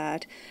services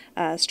that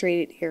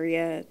Strait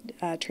Area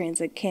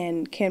Transit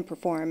can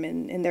perform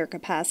in their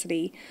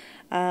capacity,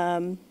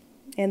 and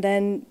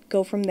then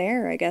go from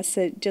there. I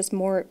guess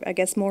more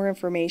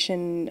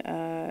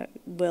information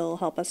will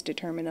help us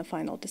determine a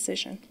final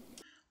decision.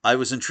 I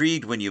was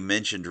intrigued when you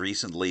mentioned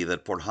recently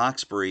that Port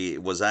Hawkesbury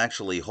was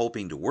actually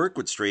hoping to work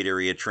with Strait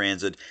Area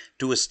Transit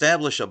to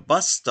establish a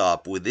bus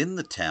stop within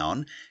the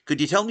town.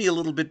 Could you tell me a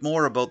little bit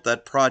more about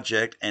that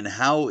project and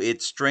how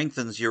it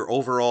strengthens your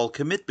overall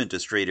commitment to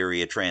Strait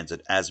Area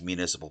Transit as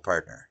municipal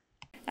partner?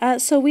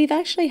 So we've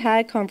actually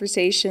had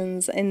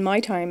conversations in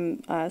my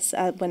time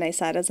when I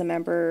sat as a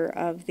member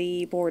of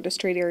the board of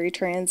Strait Area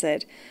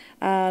Transit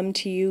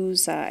to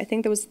use, I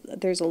think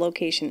there's a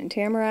location in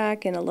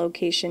Tamarack and a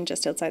location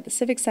just outside the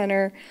Civic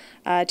Center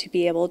to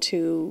be able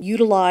to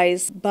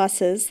utilize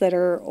buses that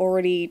are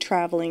already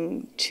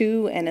traveling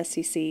to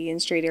NSCC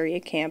and Strait Area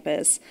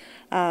campus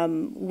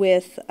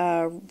with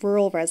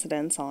rural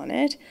residents on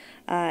it.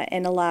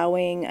 And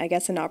allowing, I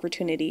guess, an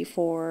opportunity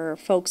for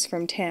folks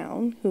from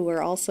town who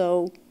are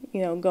also,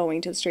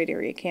 going to the Strait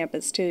Area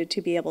campus to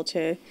be able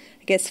to,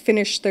 I guess,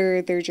 finish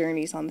their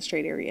journeys on the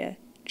Strait Area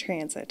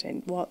Transit,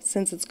 and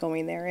since it's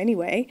going there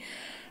anyway.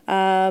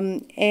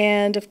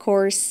 And of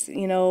course,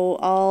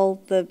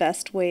 all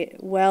the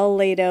well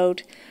laid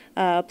out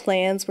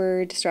plans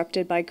were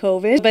disrupted by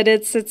COVID, but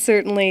it's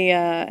certainly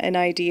an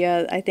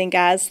idea. I think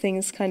as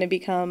things kind of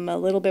become a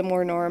little bit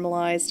more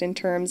normalized in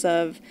terms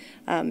of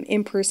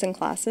in-person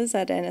classes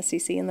at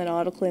NSCC and the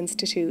Nautical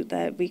Institute,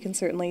 that we can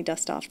certainly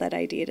dust off that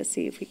idea to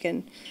see if we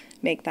can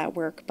make that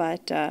work.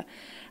 But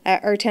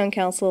our town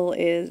council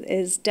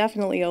is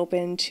definitely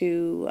open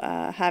to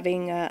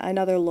having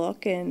another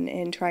look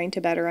and trying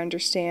to better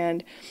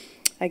understand,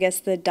 I guess,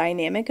 the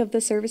dynamic of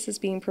the services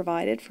being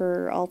provided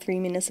for all three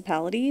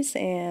municipalities,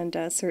 and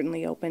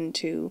certainly open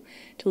to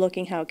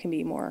looking how it can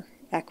be more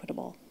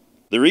equitable.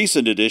 The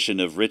recent edition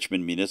of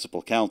Richmond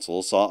Municipal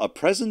Council saw a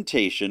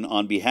presentation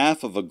on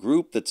behalf of a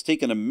group that's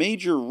taken a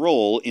major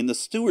role in the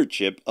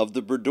stewardship of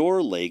the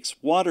Boudreau Lakes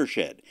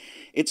watershed.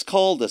 It's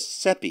called a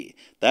CEPI.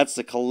 That's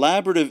the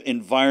Collaborative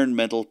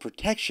Environmental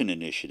Protection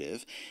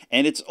Initiative,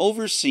 and it's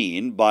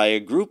overseen by a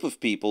group of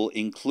people,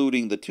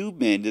 including the two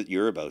men that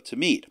you're about to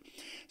meet.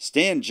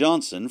 Stan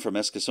Johnson from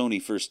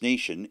Eskasoni First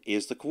Nation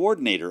is the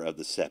coordinator of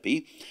the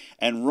CEPI,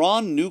 and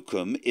Ron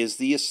Newcombe is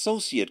the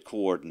associate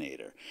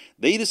coordinator.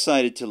 They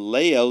decided to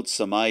lay out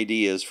some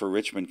ideas for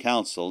Richmond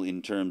Council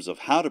in terms of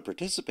how to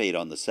participate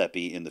on the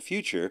CEPI in the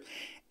future,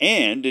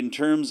 and in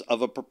terms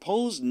of a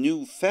proposed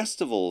new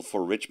festival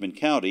for Richmond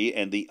County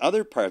and the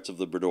other parts of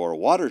the Boudreau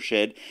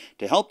watershed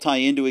to help tie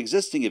into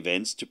existing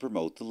events to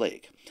promote the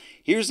lake.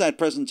 Here's that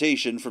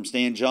presentation from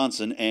Stan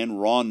Johnson and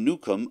Ron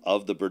Newcombe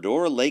of the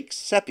Boudreau Lake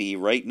CEPI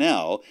right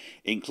now,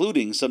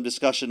 including some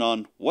discussion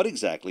on what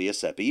exactly a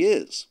CEPI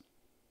is.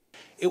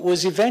 It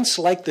was events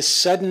like the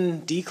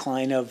sudden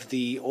decline of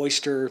the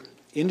oyster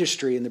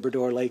industry in the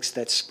Boudreau Lakes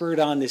that spurred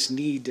on this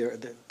need.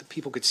 The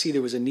people could see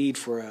there was a need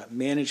for a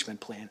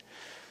management plan.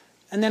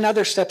 And then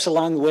other steps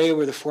along the way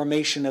were the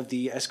formation of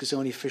the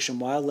Eskasoni Fish and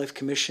Wildlife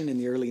Commission in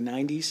the early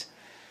 90s.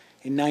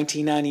 In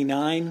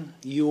 1999,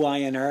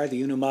 UINR,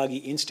 the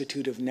Unama'ki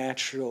Institute of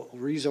Natural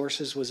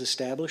Resources, was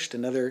established,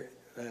 another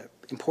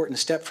important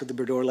step for the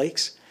Boudreau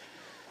Lakes.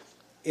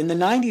 In the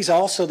 90s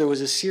also, there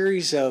was a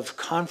series of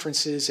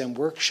conferences and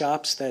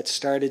workshops that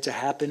started to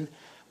happen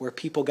where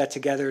people got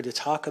together to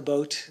talk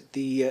about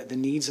the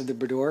needs of the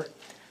Boudreau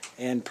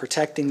and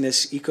protecting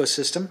this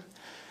ecosystem.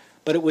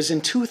 But it was in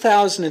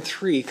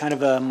 2003, kind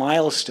of a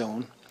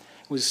milestone.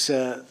 It was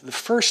the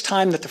first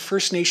time that the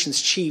First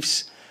Nations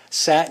chiefs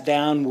sat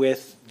down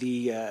with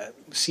the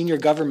senior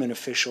government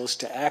officials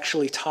to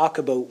actually talk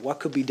about what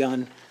could be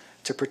done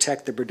to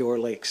protect the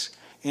Boudreau Lakes.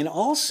 And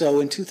also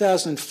in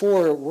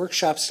 2004,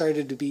 workshops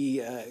started to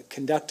be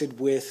conducted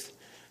with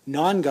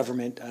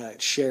non-government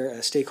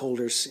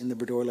stakeholders in the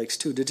Boudreau Lakes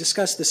too to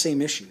discuss the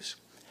same issues.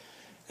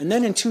 And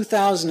then in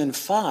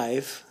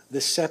 2005, the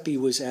CEPI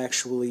was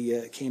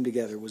actually came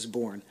together, was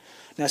born.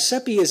 Now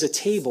CEPI is a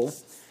table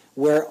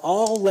where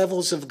all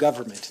levels of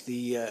government,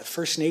 the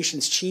First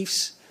Nations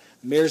chiefs,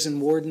 mayors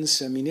and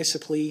wardens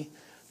municipally,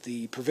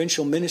 the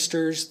provincial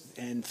ministers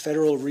and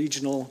federal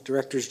regional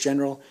directors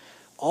general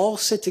all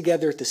sit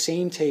together at the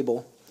same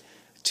table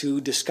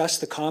to discuss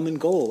the common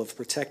goal of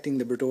protecting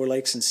the Breton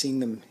Lakes and seeing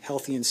them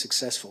healthy and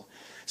successful.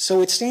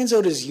 So it stands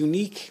out as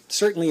unique,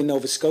 certainly in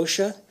Nova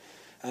Scotia,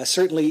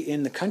 certainly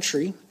in the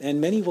country,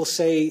 and many will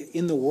say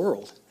in the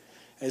world,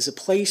 as a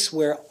place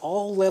where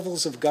all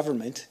levels of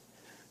government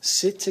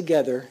sit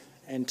together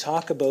and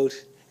talk about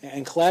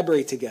and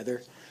collaborate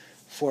together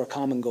for a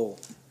common goal.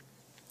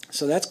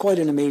 So that's quite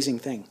an amazing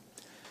thing.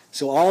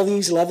 So all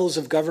these levels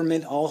of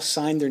government all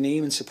signed their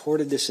name and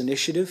supported this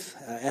initiative.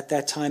 At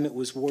that time it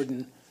was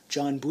Warden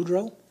John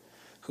Boudreau,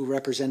 who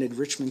represented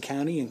Richmond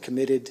County and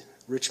committed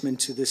Richmond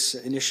to this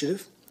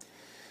initiative.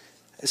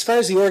 As far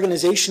as the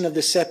organization of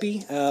the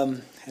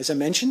CEPI, as I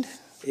mentioned,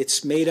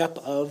 it's made up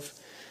of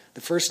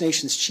the First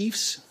Nations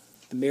chiefs,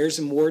 the mayors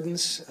and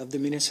wardens of the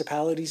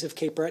municipalities of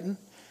Cape Breton,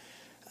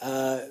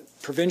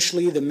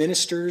 provincially the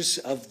ministers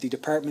of the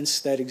departments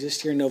that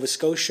exist here in Nova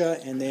Scotia,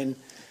 and then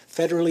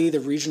federally the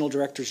regional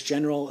directors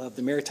general of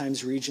the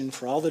Maritimes region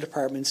for all the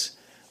departments,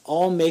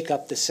 all make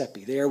up the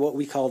CEPI. They are what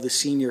we call the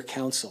senior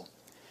council.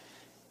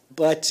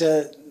 But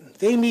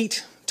they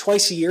meet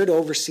twice a year to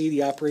oversee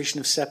the operation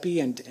of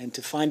CEPI and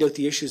to find out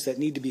the issues that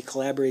need to be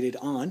collaborated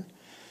on.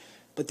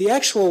 But the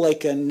actual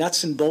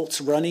nuts and bolts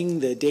running,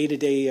 the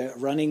day-to-day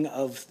running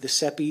of the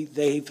CEPI,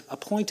 they've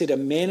appointed a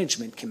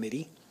management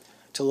committee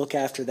to look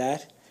after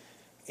that.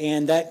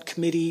 And that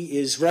committee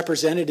is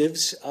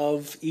representatives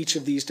of each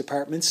of these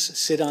departments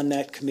sit on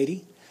that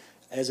committee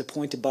as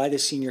appointed by the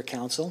senior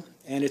council.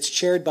 And it's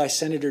chaired by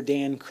Senator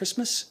Dan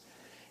Christmas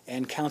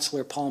and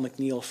Councillor Paul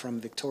McNeil from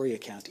Victoria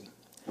County.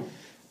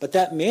 But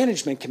that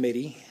management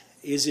committee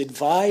is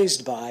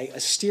advised by a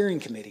steering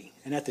committee.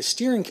 And at the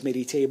steering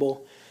committee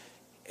table,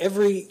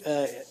 every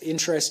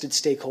interested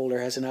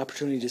stakeholder has an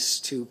opportunity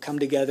to come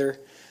together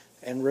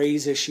and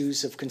raise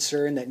issues of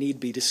concern that need to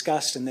be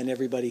discussed, and then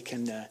everybody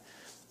can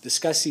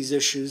discuss these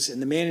issues,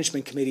 and the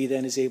management committee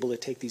then is able to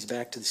take these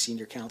back to the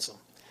senior council.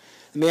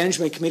 The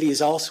management committee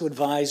is also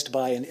advised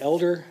by an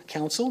elder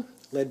council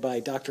led by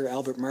Dr.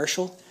 Albert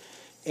Marshall,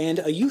 and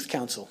a youth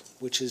council,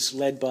 which is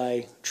led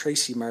by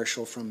Tracy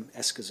Marshall from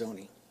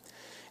Escazone.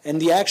 And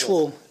the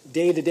actual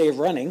day-to-day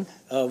running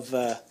of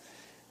the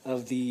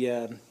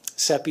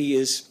CEPI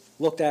is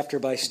looked after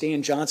by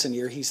Stan Johnson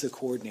here. He's the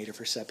coordinator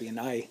for CEPI, and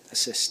I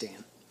assist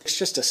Stan. It's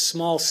just a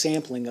small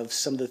sampling of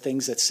some of the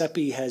things that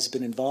CEPI has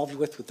been involved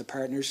with the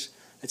partners,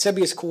 that CEPI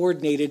has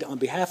coordinated on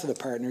behalf of the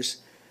partners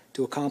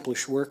to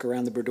accomplish work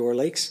around the Breton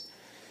Lakes.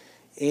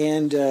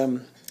 And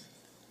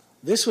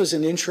this was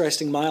an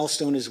interesting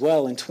milestone as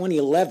well. In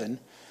 2011,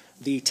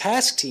 the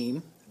task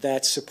team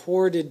that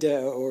supported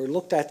or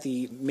looked at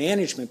the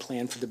management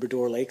plan for the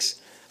Breton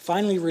Lakes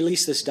finally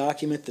released this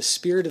document, The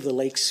Spirit of the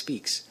Lake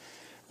Speaks,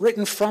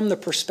 written from the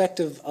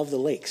perspective of the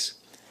lakes.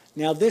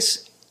 Now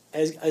this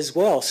as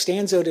well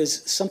stands out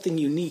as something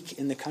unique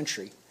in the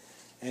country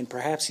and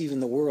perhaps even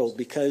the world,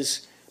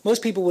 because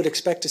most people would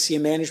expect to see a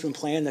management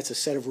plan that's a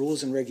set of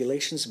rules and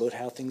regulations about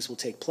how things will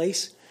take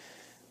place.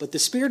 But the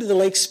Spirit of the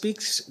Lake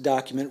Speaks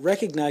document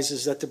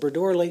recognizes that the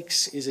Breton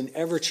Lakes is an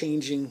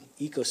ever-changing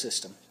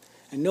ecosystem,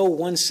 and no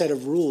one set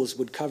of rules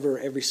would cover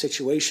every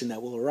situation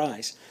that will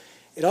arise.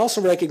 It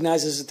also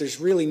recognizes that there's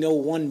really no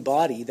one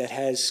body that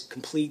has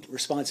complete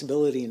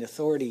responsibility and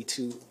authority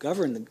to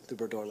govern the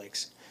Breton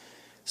Lakes.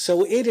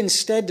 So it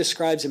instead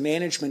describes a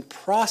management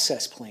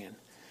process plan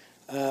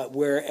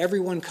where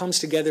everyone comes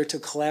together to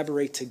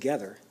collaborate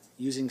together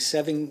using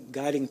 7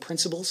 guiding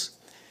principles,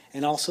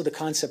 and also the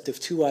concept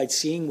of two-eyed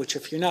seeing, which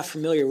if you're not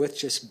familiar with,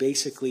 just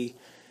basically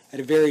at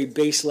a very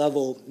base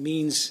level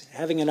means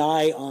having an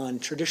eye on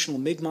traditional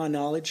Mi'kmaq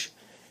knowledge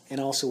and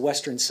also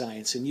Western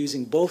science, and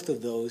using both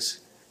of those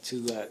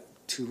to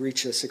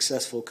reach a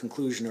successful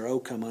conclusion or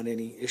outcome on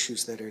any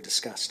issues that are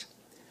discussed.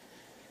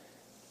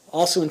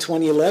 Also in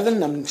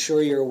 2011, I'm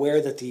sure you're aware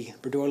that the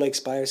Breton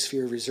Lakes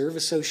Biosphere Reserve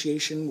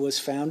Association was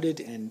founded,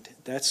 and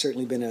that's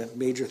certainly been a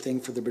major thing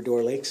for the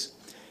Breton Lakes.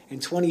 In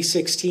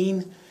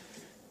 2016,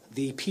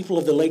 the People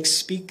of the Lake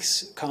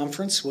Speaks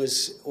conference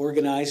was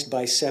organized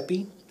by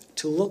CEPI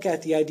to look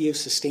at the idea of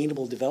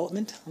sustainable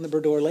development on the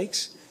Breton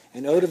Lakes.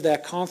 And out of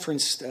that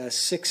conference,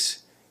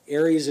 6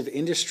 areas of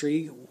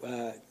industry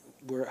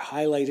were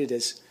highlighted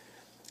as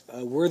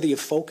worthy of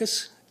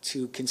focus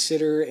to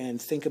consider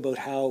and think about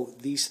how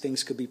these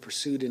things could be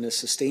pursued in a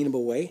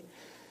sustainable way.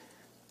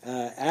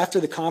 After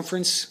the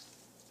conference,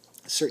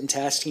 certain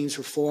task teams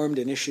were formed,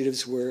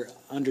 initiatives were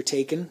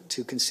undertaken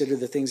to consider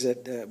the things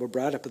that were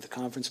brought up at the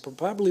conference, but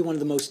probably one of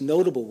the most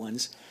notable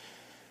ones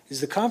is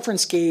the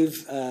conference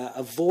gave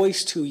a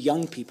voice to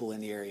young people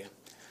in the area.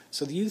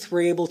 So the youth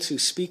were able to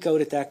speak out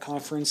at that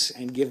conference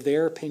and give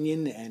their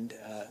opinion and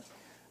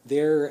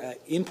their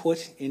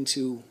input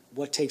into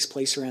what takes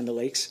place around the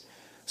lakes,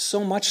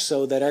 so much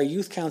so that our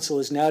youth council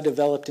is now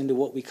developed into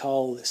what we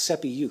call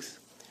CEPI Youth.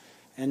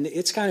 And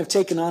it's kind of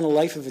taken on a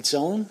life of its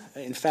own.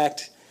 In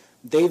fact,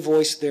 they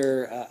voiced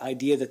their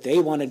idea that they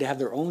wanted to have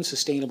their own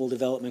sustainable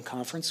development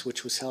conference,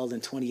 which was held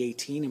in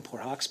 2018 in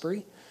Port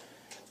Hawkesbury.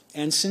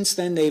 And since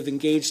then, they've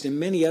engaged in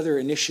many other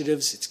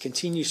initiatives. It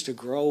continues to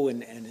grow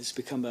and has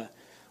become a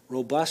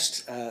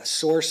robust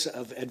source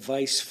of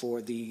advice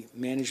for the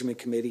management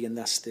committee and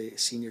thus the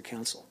senior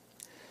council.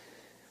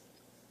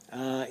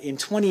 In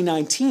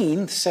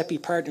 2019,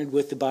 CEPI partnered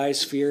with the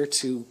Biosphere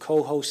to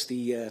co-host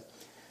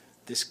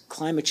this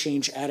Climate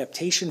Change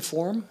Adaptation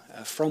Forum,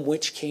 from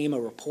which came a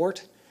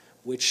report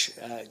which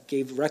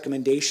gave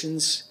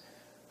recommendations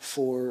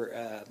for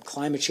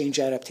climate change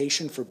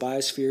adaptation for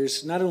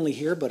biospheres, not only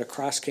here but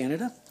across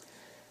Canada.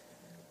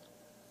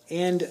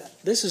 And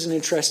this is an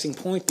interesting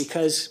point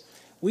because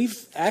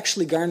we've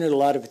actually garnered a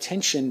lot of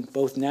attention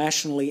both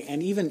nationally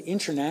and even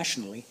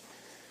internationally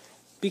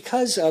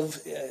because of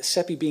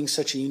CEPI being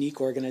such a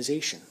unique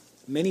organization.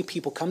 Many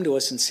people come to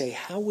us and say,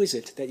 how is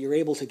it that you're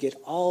able to get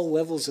all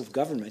levels of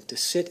government to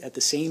sit at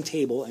the same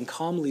table and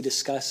calmly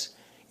discuss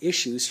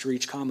issues to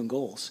reach common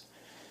goals?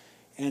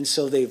 And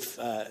so they've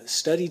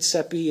studied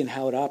CEPI and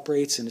how it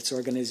operates and its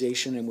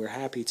organization, and we're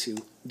happy to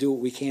do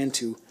what we can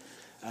to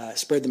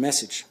spread the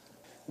message.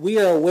 We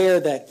are aware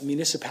that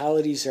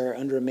municipalities are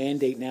under a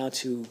mandate now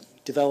to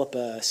develop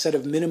a set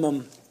of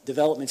minimum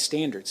development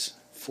standards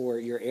for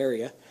your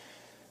area.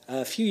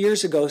 A few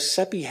years ago,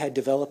 CEPI had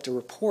developed a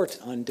report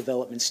on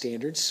development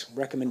standards,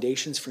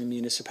 recommendations for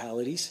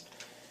municipalities,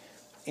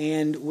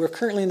 and we're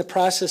currently in the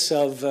process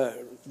of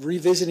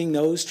revisiting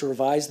those to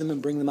revise them and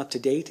bring them up to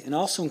date, and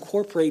also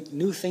incorporate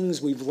new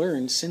things we've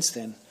learned since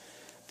then.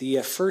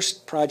 The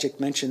first project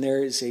mentioned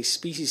there is a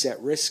species at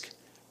risk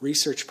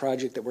research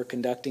project that we're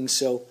conducting.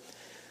 So,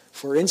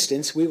 for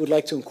instance, we would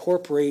like to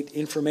incorporate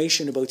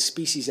information about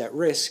species at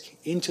risk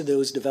into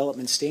those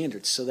development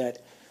standards so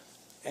that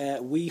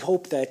we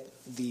hope that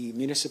the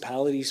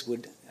municipalities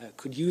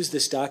could use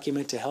this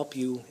document to help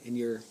you in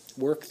your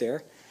work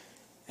there,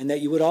 and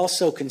that you would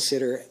also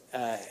consider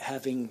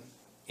having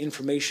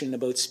information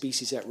about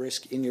species at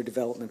risk in your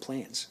development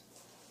plans.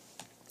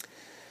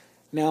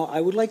 Now,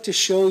 I would like to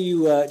show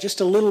you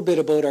just a little bit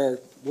about our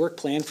work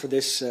plan for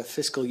this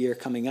fiscal year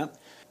coming up.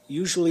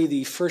 Usually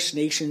the First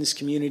Nations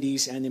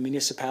communities and the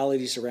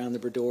municipalities around the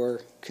Breton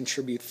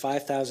contribute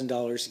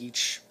 $5,000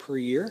 each per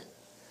year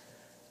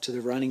to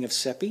the running of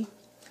CEPI.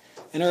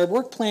 And our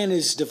work plan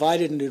is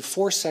divided into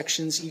 4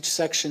 sections. Each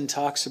section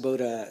talks about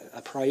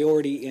a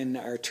priority in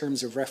our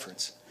terms of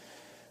reference.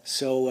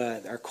 So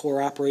our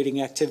core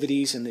operating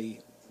activities and the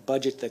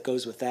budget that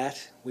goes with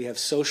that. We have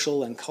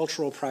social and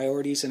cultural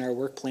priorities in our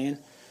work plan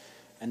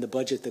and the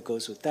budget that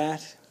goes with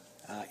that.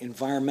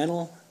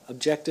 Environmental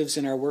objectives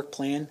in our work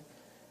plan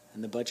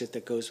and the budget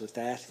that goes with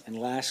that. And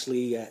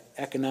lastly,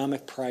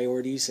 economic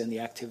priorities and the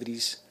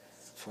activities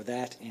for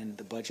that and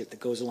the budget that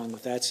goes along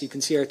with that. So you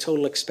can see our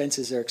total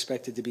expenses are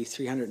expected to be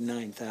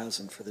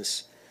 $309,000 for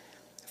this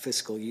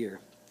fiscal year.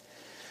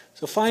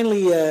 So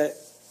finally,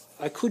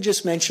 I could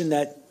just mention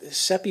that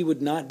CEPI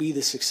would not be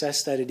the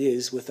success that it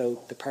is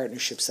without the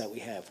partnerships that we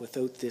have,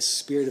 without this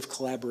spirit of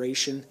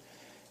collaboration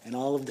and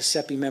all of the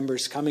CEPI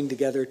members coming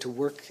together to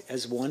work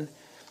as one.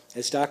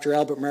 As Dr.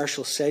 Albert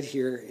Marshall said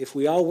here, if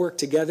we all work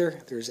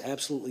together, there's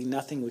absolutely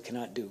nothing we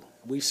cannot do.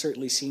 We've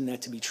certainly seen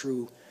that to be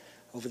true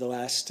over the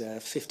last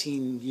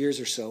 15 years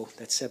or so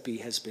that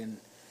CEPI has been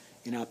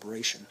in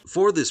operation.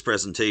 For this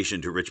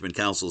presentation to Richmond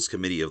Council's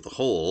Committee of the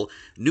Whole,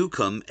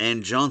 Newcombe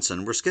and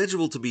Johnson were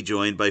scheduled to be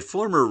joined by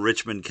former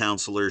Richmond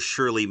Councillor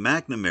Shirley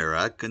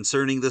McNamara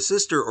concerning the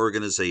sister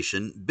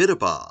organization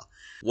Bidaba.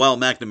 While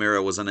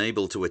McNamara was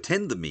unable to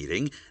attend the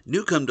meeting,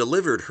 Newcombe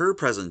delivered her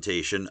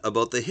presentation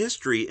about the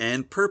history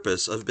and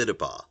purpose of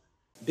Bidaba.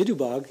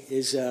 Bidubog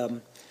is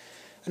an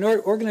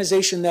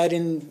organization that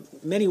in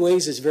many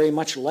ways is very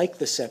much like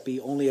the CEPI,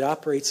 only it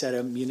operates at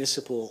a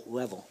municipal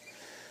level.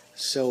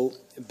 So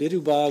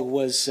Bidubog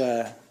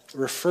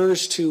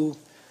refers to,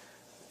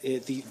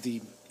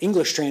 the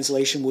English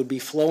translation would be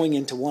flowing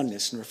into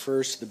oneness, and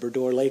refers to the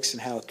Boudreau Lakes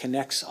and how it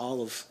connects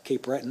all of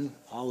Cape Breton,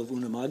 all of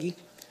Unama'ki.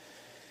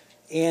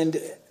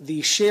 And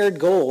the shared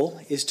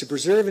goal is to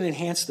preserve and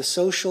enhance the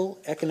social,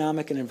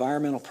 economic, and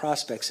environmental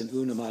prospects in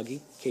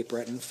Unama'ki, Cape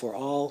Breton, for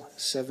all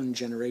 7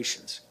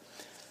 generations.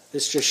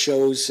 This just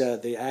shows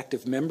the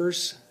active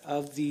members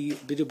of the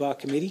Bidubog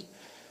Committee.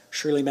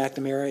 Shirley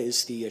McNamara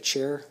is the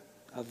chair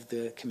of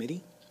the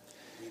committee.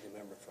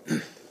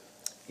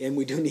 And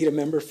we do need a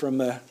member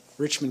from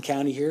Richmond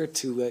County here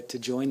to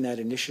join that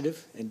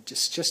initiative and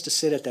just to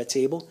sit at that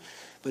table.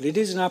 But it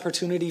is an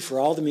opportunity for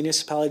all the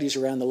municipalities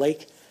around the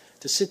lake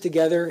to sit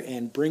together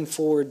and bring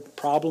forward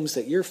problems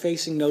that you're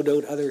facing, no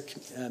doubt other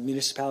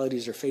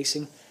municipalities are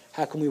facing.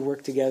 How can we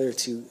work together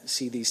to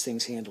see these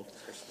things handled?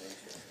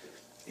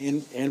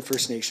 And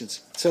First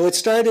Nations. So it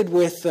started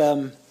with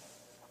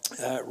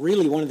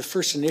really one of the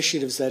first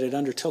initiatives that it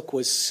undertook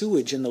was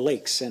sewage in the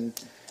lakes. And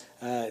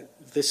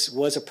this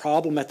was a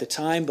problem at the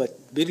time,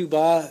 but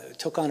Bidubog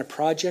took on a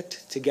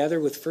project together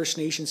with First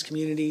Nations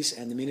communities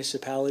and the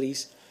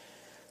municipalities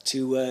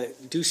to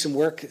do some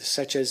work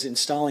such as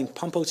installing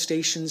pump-out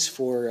stations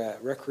for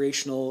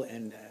recreational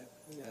and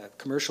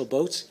commercial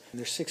boats. And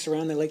there's 6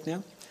 around the lake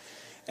now.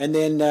 And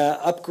then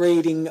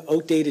upgrading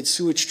outdated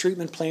sewage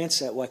treatment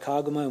plants at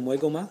Waikagama and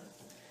Wegoma,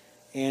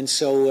 And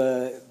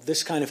so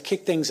this kind of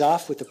kicked things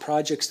off with the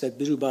projects that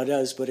Boudreau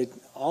does, but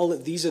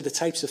these are the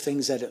types of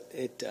things that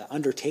it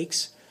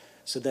undertakes,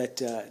 so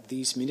that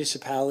these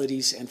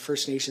municipalities and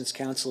First Nations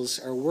councils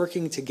are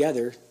working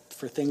together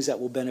for things that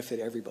will benefit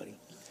everybody.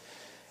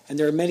 And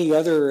there are many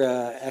other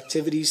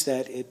activities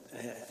that it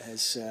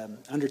has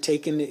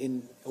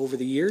undertaken over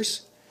the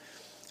years,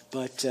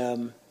 but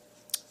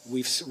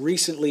we've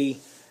recently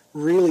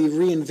really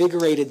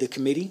reinvigorated the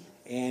committee,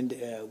 and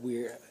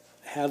we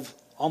have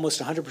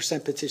almost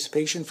 100%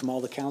 participation from all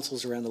the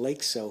councils around the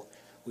lake, so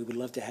we would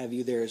love to have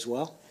you there as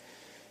well.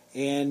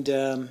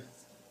 And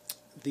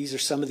these are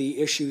some of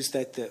the issues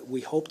that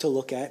we hope to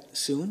look at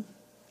soon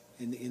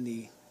in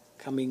the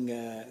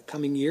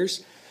coming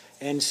years.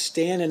 And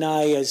Stan and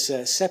I, as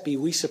CEPI,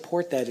 we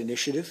support that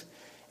initiative,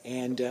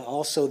 and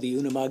also the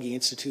Unama'ki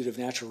Institute of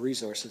Natural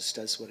Resources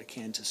does what it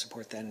can to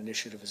support that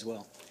initiative as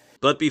well.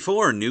 But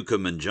before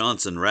Newcombe and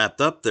Johnson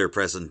wrapped up their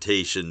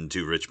presentation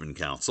to Richmond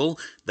Council,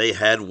 they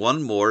had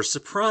one more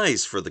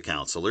surprise for the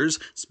councillors,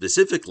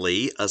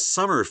 specifically a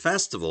summer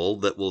festival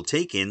that will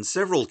take in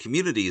several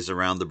communities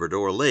around the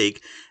Boudreau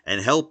Lake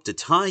and help to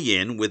tie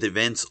in with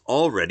events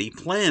already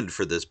planned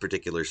for this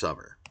particular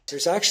summer.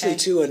 There's actually,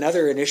 too,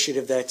 another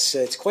initiative that's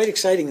it's quite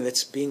exciting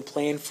that's being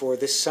planned for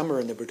this summer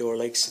in the Boudreau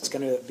Lakes. It's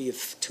going to be a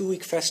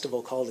 2-week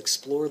festival called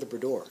Explore the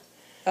Boudreau.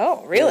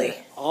 Oh, really?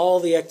 All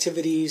the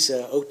activities,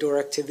 outdoor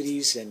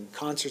activities and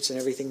concerts and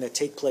everything that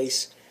take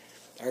place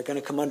are going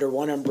to come under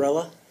one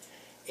umbrella,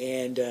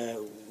 and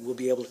we'll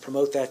be able to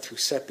promote that through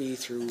CEPI,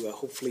 through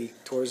hopefully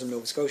Tourism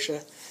Nova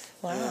Scotia,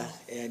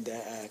 and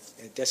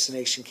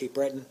Destination Cape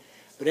Breton.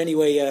 But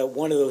anyway,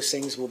 one of those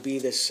things will be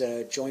this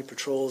joint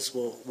patrols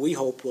we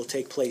hope will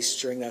take place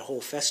during that whole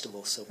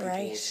festival, so people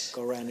will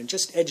go around and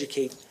just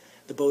educate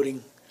the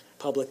boating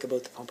public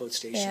about the pump out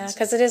stations. Yeah,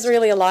 because it is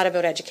really a lot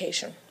about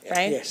education,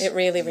 right? Yes. It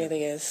really,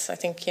 really is. I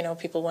think,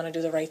 people want to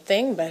do the right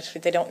thing, but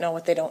they don't know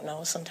what they don't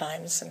know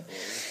sometimes.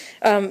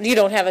 And you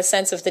don't have a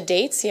sense of the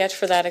dates yet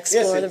for that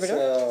Explore the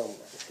Boudreau?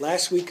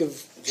 Last week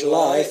of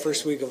July,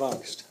 first week of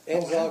August.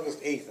 Ends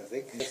August 8th, I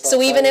think.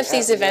 So even if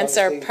these events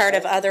are part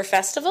of other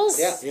festivals?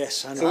 Yeah.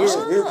 Yes, 100%.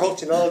 So we were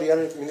coaching all the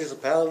other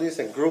municipalities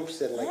and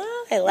groups and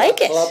I like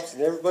it. clubs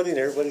and everybody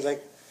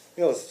like,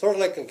 it's sort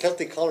of like a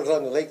Celtic Colors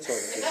on the Lake sort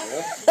of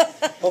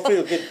thing, Hopefully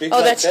it'll get big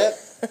like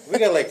that. We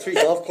got like 3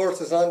 golf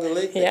courses on the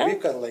lake. Yeah. We've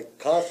got like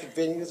concert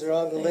venues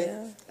around the lake.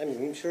 I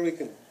mean, I'm sure we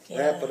can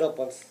ramp it up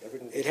once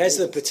everything. It has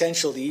the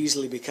potential to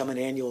easily become an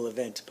annual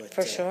event, but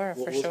For sure.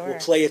 We'll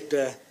play it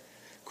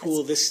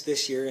cool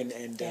this year,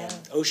 and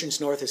Oceans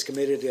North has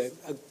committed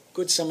a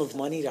good sum of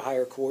money to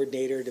hire a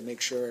coordinator to make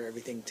sure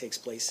everything takes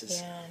place.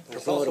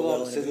 There's also a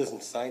lot of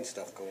citizen science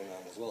stuff going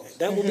on as well.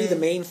 That will be the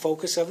main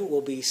focus of it,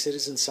 will be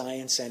citizen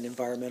science and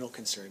environmental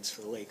concerns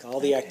for the lake.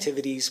 All the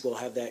activities will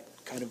have that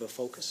kind of a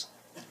focus.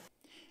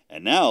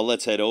 And now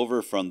let's head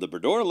over from the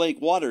Boudreau Lake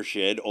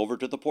watershed over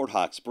to the Port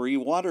Hawkesbury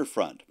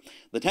waterfront.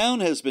 The town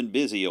has been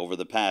busy over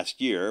the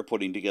past year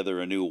putting together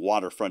a new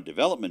waterfront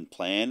development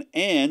plan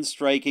and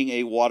striking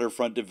a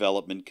waterfront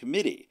development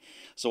committee.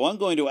 So I'm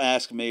going to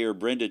ask Mayor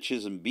Brenda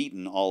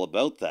Chisholm-Beaton all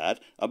about that,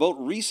 about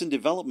recent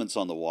developments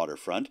on the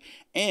waterfront,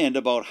 and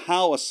about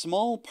how a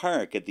small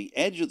park at the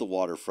edge of the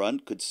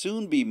waterfront could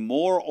soon be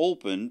more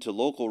open to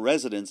local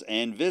residents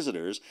and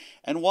visitors,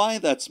 and why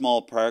that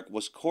small park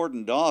was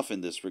cordoned off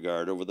in this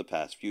regard over the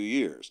past few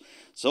years.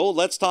 So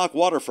let's talk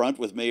waterfront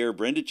with Mayor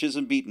Brenda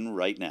Chisholm-Beaton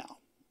right now.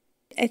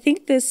 I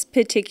think this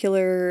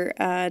particular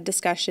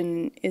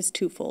discussion is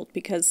twofold,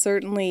 because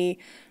certainly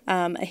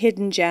a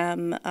hidden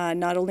gem,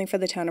 not only for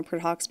the town of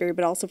Port Hawkesbury,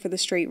 but also for the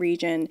Strait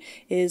region,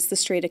 is the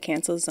Strait of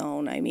Canso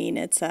zone. I mean,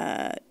 it's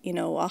a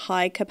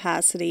high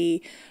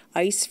capacity,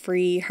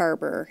 ice-free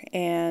harbor,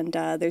 and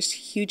there's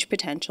huge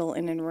potential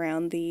in and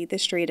around the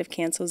Strait of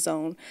Canso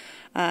zone,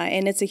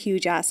 and it's a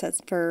huge asset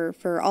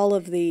for all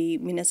of the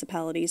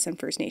municipalities and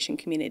First Nation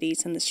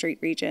communities in the Strait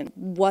region.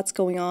 What's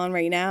going on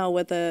right now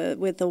with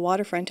the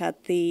waterfront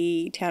at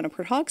the town of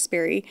Port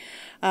Hawkesbury?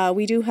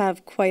 We do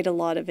have quite a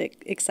lot of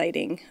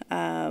exciting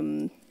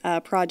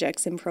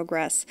projects in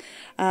progress.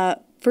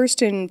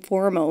 First and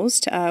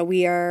foremost,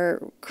 we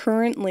are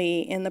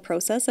currently in the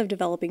process of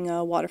developing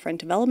a waterfront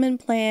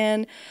development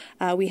plan.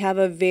 We have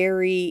a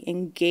very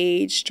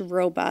engaged,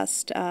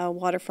 robust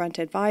waterfront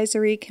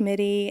advisory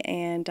committee,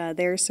 and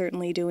they're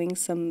certainly doing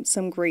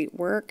some great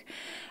work.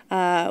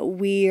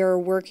 We are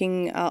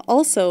working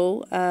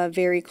also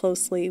very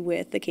closely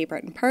with the Cape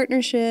Breton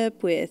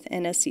Partnership, with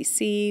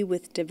NSCC,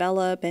 with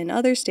Develop, and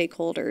other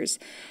stakeholders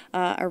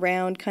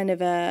around kind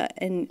of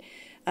an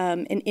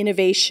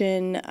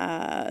innovation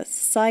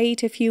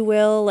site, if you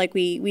will. Like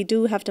we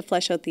do have to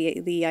flesh out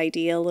the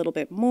idea a little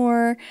bit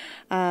more.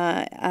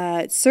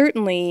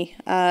 Certainly,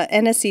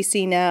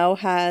 NSCC now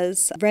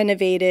has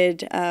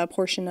renovated a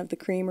portion of the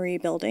Creamery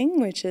building,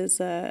 which is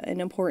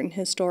an important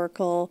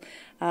historical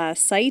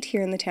site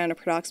here in the town of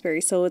Port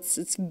Hawkesbury. So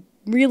it's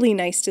really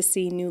nice to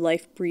see new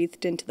life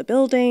breathed into the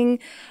building,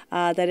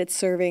 that it's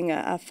serving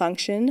a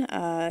function.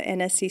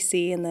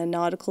 NSCC and the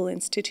Nautical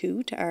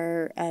Institute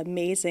are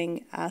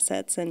amazing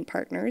assets and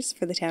partners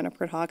for the town of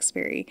Port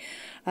Hawkesbury.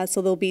 So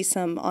there'll be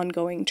some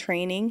ongoing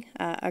training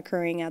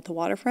occurring at the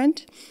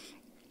Waterfront.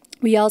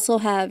 We also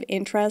have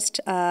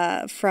interest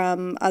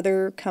from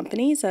other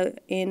companies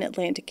in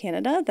Atlantic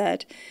Canada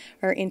that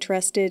are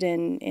interested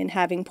in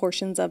having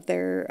portions of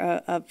their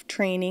of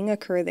training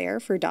occur there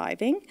for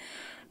diving.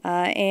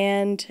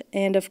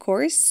 And of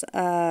course,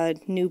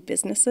 new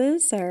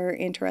businesses are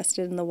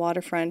interested in the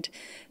waterfront.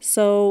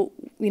 So,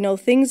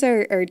 things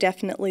are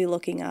definitely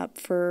looking up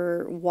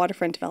for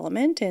waterfront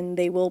development, and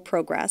they will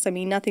progress. I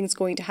mean, nothing's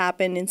going to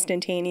happen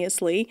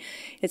instantaneously.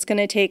 It's going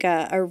to take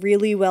a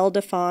really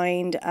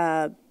well-defined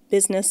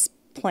business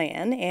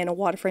plan and a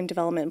waterfront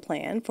development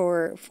plan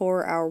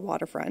for our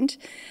waterfront.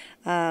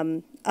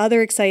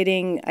 Other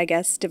exciting,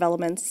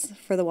 developments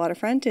for the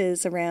waterfront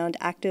is around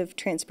active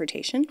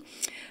transportation.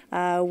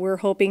 We're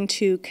hoping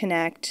to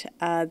connect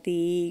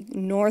the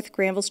North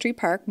Granville Street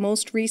Park,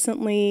 most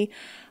recently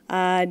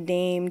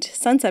named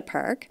Sunset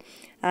Park,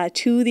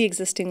 to the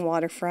existing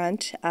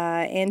waterfront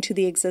and to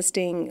the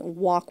existing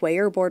walkway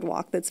or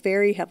boardwalk that's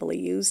very heavily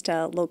used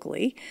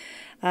locally.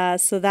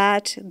 So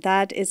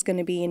that is going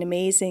to be an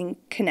amazing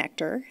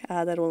connector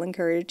that will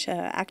encourage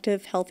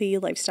active, healthy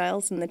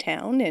lifestyles in the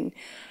town.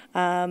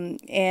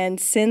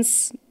 And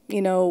since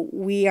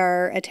we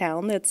are a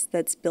town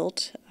that's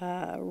built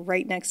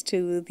right next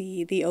to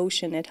the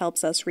ocean, it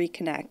helps us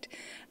reconnect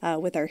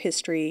with our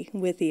history,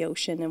 with the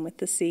ocean and with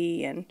the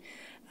sea, and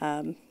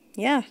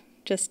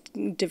just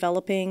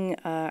developing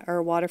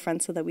our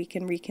waterfront so that we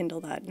can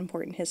rekindle that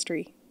important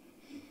history.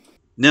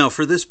 Now,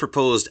 for this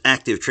proposed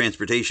active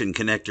transportation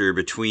connector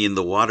between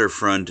the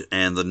waterfront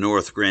and the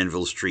North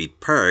Granville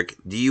Street Park,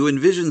 do you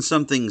envision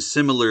something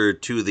similar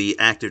to the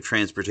active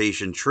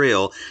transportation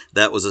trail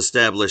that was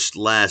established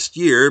last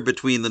year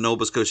between the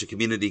Nova Scotia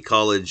Community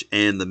College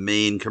and the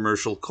main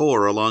commercial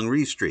core along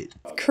Reeve Street?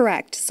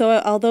 Correct.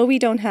 So although we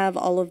don't have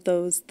all of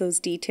those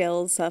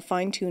details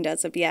fine-tuned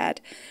as of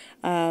yet,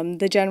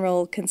 the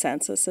general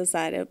consensus is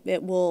that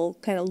it will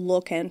kind of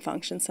look and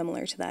function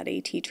similar to that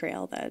AT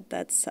trail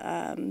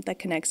that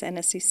connects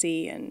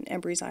NSCC and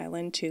Embreys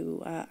Island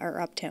to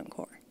our uptown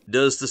core.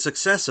 Does the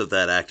success of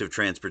that active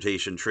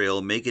transportation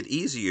trail make it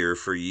easier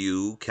for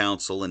you,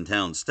 council, and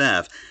town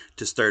staff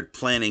to start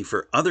planning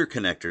for other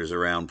connectors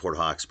around Port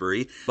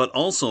Hawkesbury, but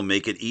also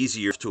make it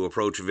easier to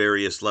approach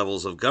various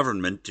levels of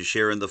government to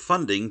share in the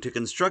funding to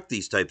construct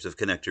these types of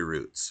connector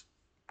routes?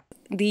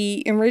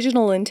 The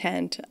original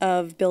intent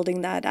of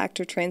building that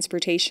active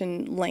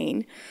transportation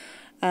lane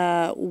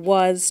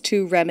was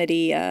to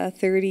remedy a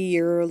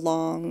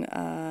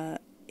 30-year-long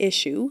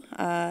issue.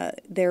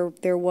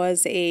 There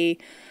was an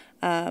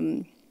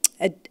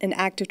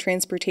active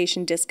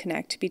transportation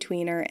disconnect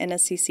between our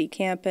NSCC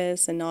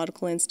campus and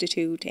Nautical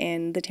Institute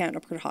and the town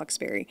of Port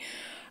Hawkesbury.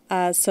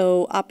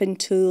 So up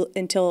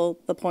until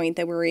the point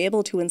that we were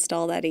able to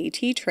install that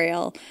AT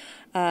trail,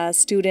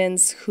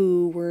 students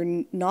who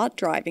were not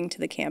driving to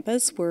the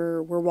campus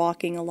were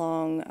walking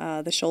along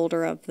the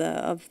shoulder of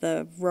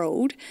the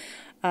road,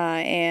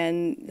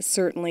 and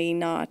certainly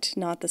not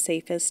the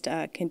safest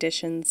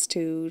conditions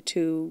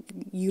to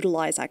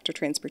utilize active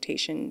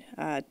transportation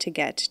to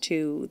get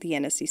to the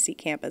NSCC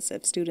campus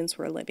if students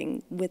were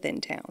living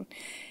within town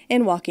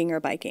and walking or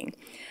biking.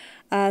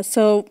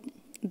 So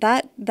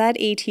that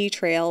AT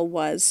trail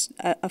was,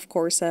 of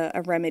course,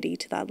 a remedy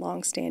to that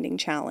long-standing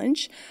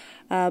challenge.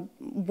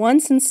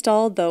 Once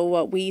installed, though,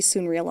 what we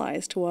soon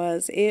realized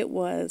was it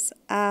was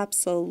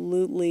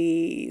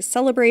absolutely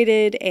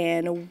celebrated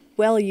and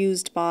well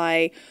used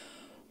by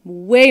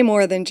way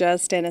more than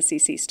just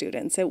NSCC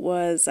students. It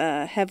was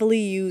heavily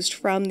used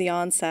from the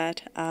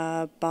onset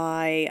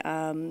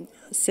by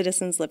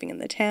citizens living in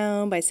the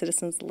town, by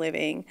citizens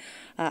living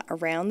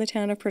around the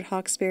town of Port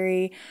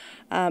Hawkesbury.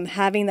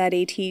 Having that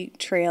AT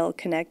trail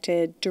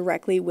connected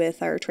directly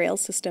with our trail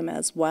system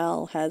as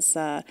well has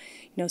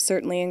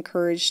certainly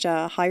encouraged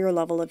a higher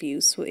level of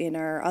use in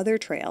our other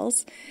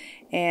trails.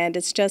 And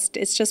it's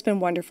just been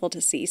wonderful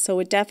to see. So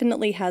it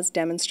definitely has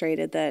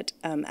demonstrated that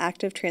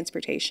active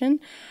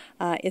transportation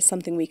is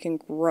something we can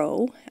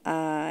grow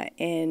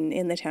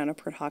in the town of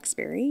Port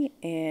Hawkesbury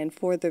and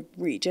for the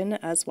region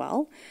as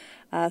well.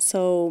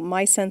 So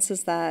my sense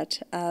is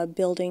that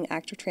building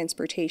active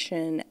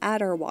transportation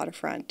at our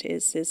waterfront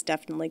is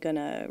definitely going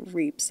to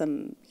reap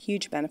some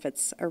huge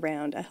benefits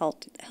around a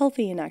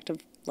healthy and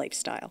active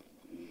lifestyle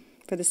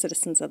for the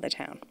citizens of the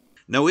town.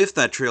 Now, if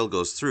that trail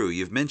goes through,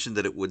 you've mentioned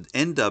that it would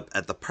end up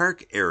at the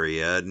park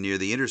area near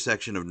the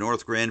intersection of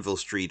North Granville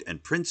Street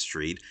and Prince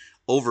Street,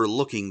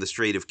 overlooking the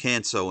Strait of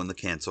Canso and the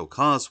Canso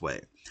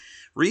Causeway.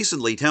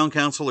 Recently, Town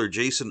Councillor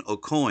Jason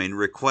Aucoin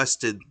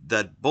requested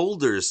that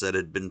boulders that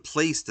had been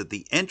placed at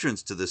the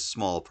entrance to this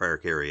small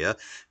park area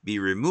be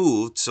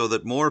removed so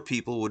that more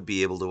people would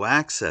be able to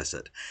access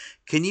it.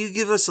 Can you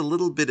give us a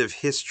little bit of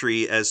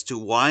history as to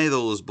why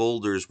those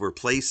boulders were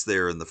placed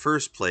there in the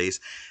first place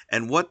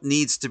and what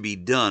needs to be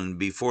done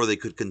before they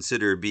could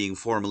consider being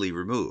formally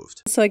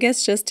removed? So I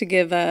guess just to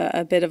give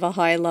a bit of a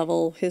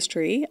high-level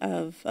history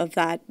of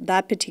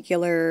that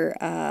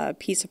particular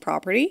piece of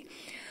property.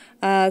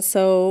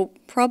 So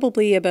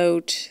probably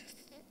about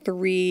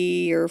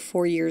 3 or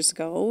 4 years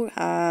ago,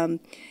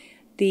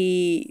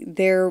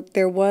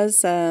 there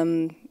was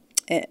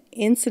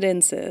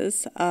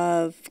incidences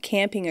of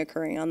camping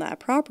occurring on that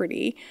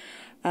property,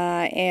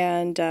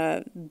 and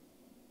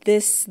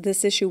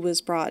this issue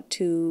was brought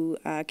to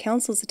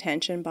council's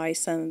attention by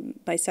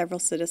several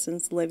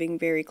citizens living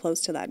very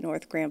close to that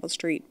North Granville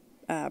Street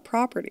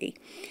property.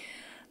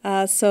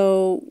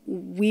 So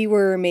we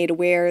were made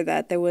aware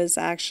that there was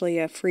actually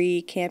a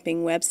free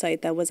camping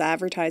website that was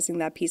advertising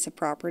that piece of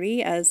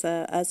property as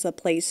a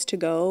place to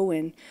go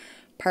and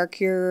park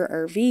your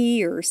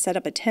RV or set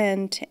up a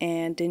tent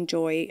and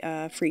enjoy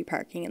free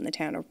parking in the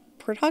town of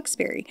Port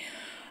Hawkesbury.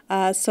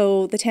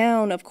 So the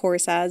town, of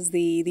course, as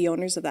the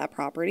owners of that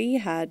property,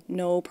 had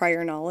no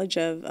prior knowledge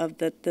of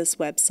that this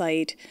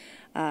website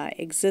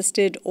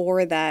existed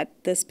or that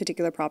this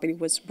particular property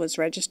was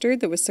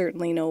registered. There was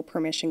certainly no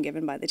permission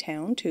given by the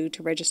town to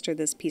register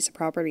this piece of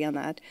property on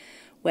that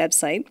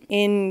website.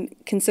 In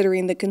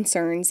considering the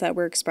concerns that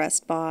were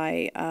expressed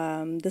by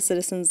the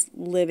citizens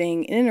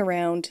living in and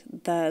around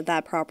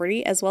that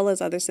property, as well as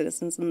other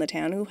citizens in the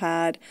town who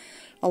had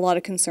a lot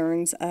of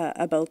concerns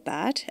about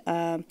that,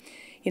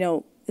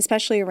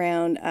 especially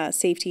around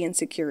safety and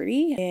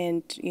security,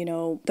 and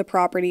the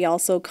property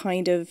also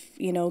kind of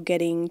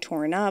getting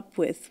torn up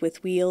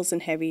with wheels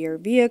and heavier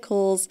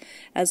vehicles,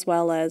 as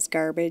well as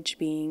garbage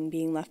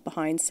being left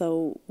behind.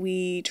 So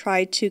we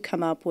tried to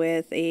come up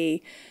with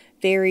a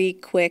very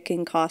quick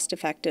and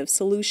cost-effective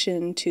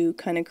solution to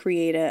kind of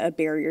create a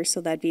barrier so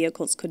that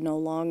vehicles could no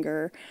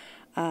longer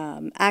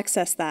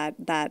access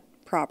that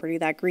property,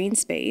 that green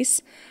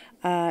space.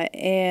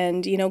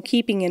 And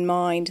keeping in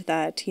mind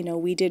that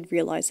we did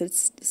realize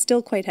it's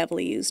still quite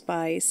heavily used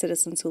by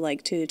citizens who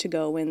like to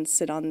go and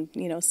sit on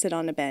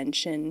a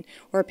bench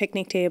or a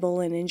picnic table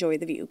and enjoy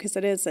the view, because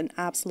it is an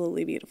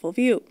absolutely beautiful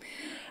view.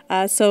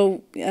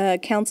 So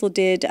council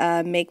did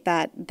make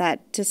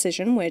that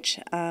decision, which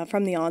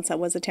from the onset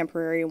was a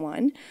temporary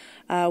one.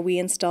 We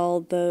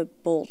installed the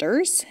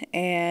boulders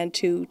and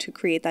to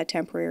create that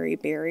temporary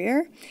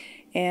barrier.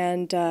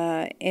 And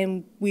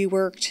we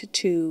worked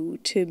to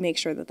make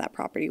sure that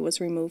property was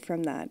removed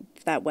from that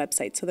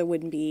website, so there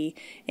wouldn't be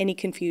any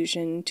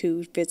confusion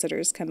to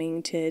visitors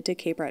coming to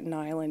Cape Breton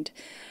Island.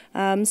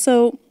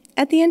 So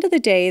at the end of the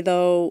day,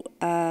 though,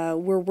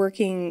 we're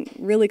working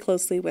really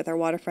closely with our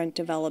Waterfront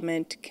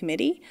Development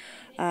Committee,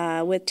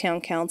 with Town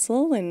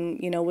Council, and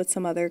with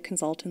some other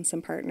consultants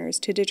and partners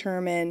to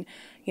determine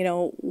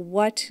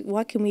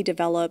what can we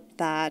develop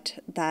that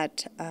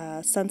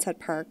Sunset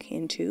Park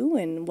into,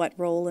 and what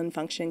role and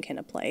function can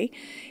it play.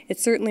 It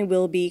certainly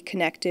will be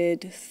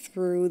connected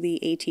through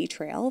the AT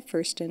Trail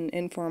first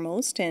and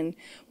foremost, and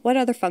what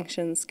other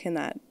functions can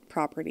that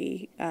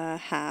property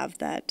have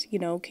that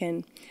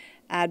can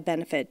add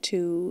benefit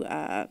to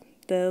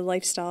the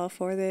lifestyle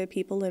for the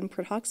people in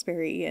Port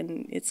Hawkesbury.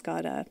 And it's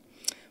got a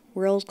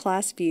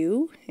world-class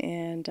view,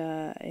 and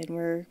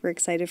we're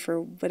excited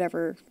for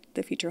whatever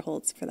the future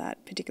holds for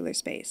that particular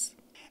space.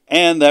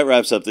 And that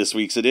wraps up this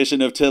week's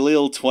edition of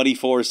Telile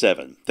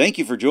 24/7. Thank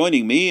you for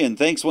joining me, and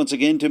thanks once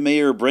again to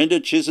Mayor Brenda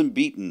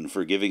Chisholm-Beaton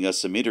for giving us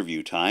some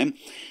interview time.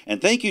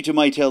 And thank you to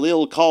my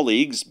Telile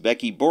colleagues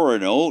Becky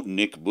Bourinot,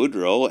 Nick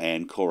Boudreau,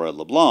 and Cora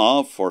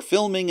LeBlanc for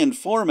filming and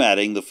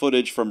formatting the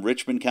footage from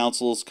Richmond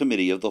Council's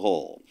Committee of the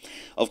Whole.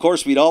 Of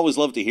course, we'd always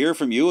love to hear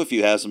from you if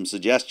you have some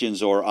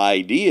suggestions or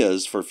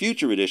ideas for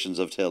future editions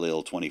of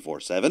Telile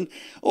 24/7,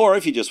 or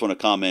if you just want to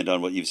comment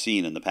on what you've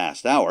seen in the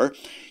past hour.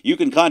 You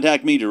can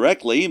contact me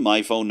directly.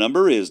 My phone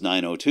number is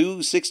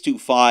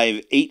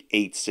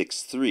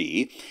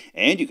 902-625-8863,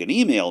 and you can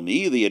email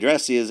me. The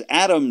address is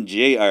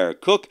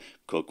adamjrcook,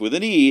 cook with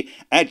an E,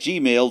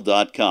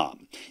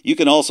 @gmail.com. You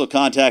can also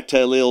contact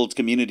Telile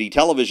Community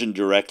Television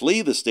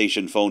directly. The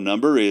station phone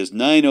number is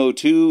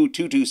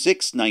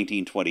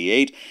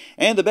 902-226-1928,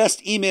 and the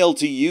best email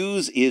to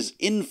use is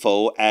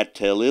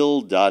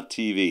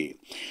info@telile.tv.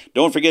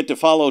 Don't forget to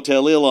follow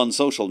Telile on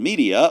social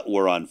media.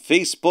 We're on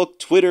Facebook,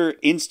 Twitter,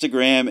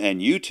 Instagram,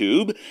 and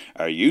YouTube.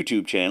 Our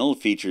YouTube channel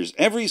features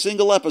every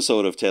single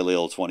episode of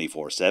Telile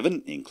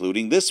 24/7,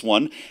 including this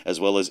one,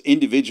 as well as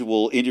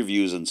individual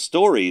interviews and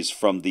stories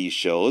from these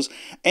shows,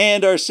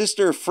 and our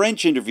sister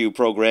French interview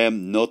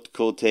program, Notre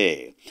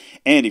Côté.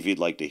 And if you'd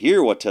like to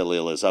hear what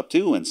Telile is up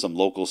to and some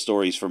local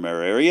stories from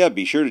our area,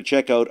 be sure to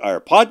check out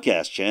our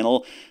podcast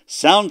channel,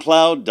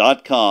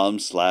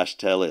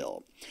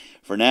 soundcloud.com/Telile.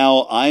 For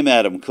now, I'm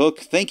Adam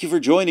Cook. Thank you for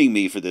joining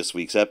me for this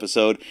week's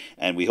episode,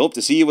 and we hope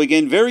to see you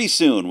again very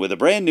soon with a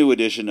brand new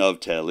edition of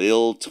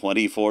Telile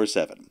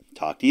 24/7.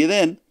 Talk to you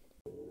then.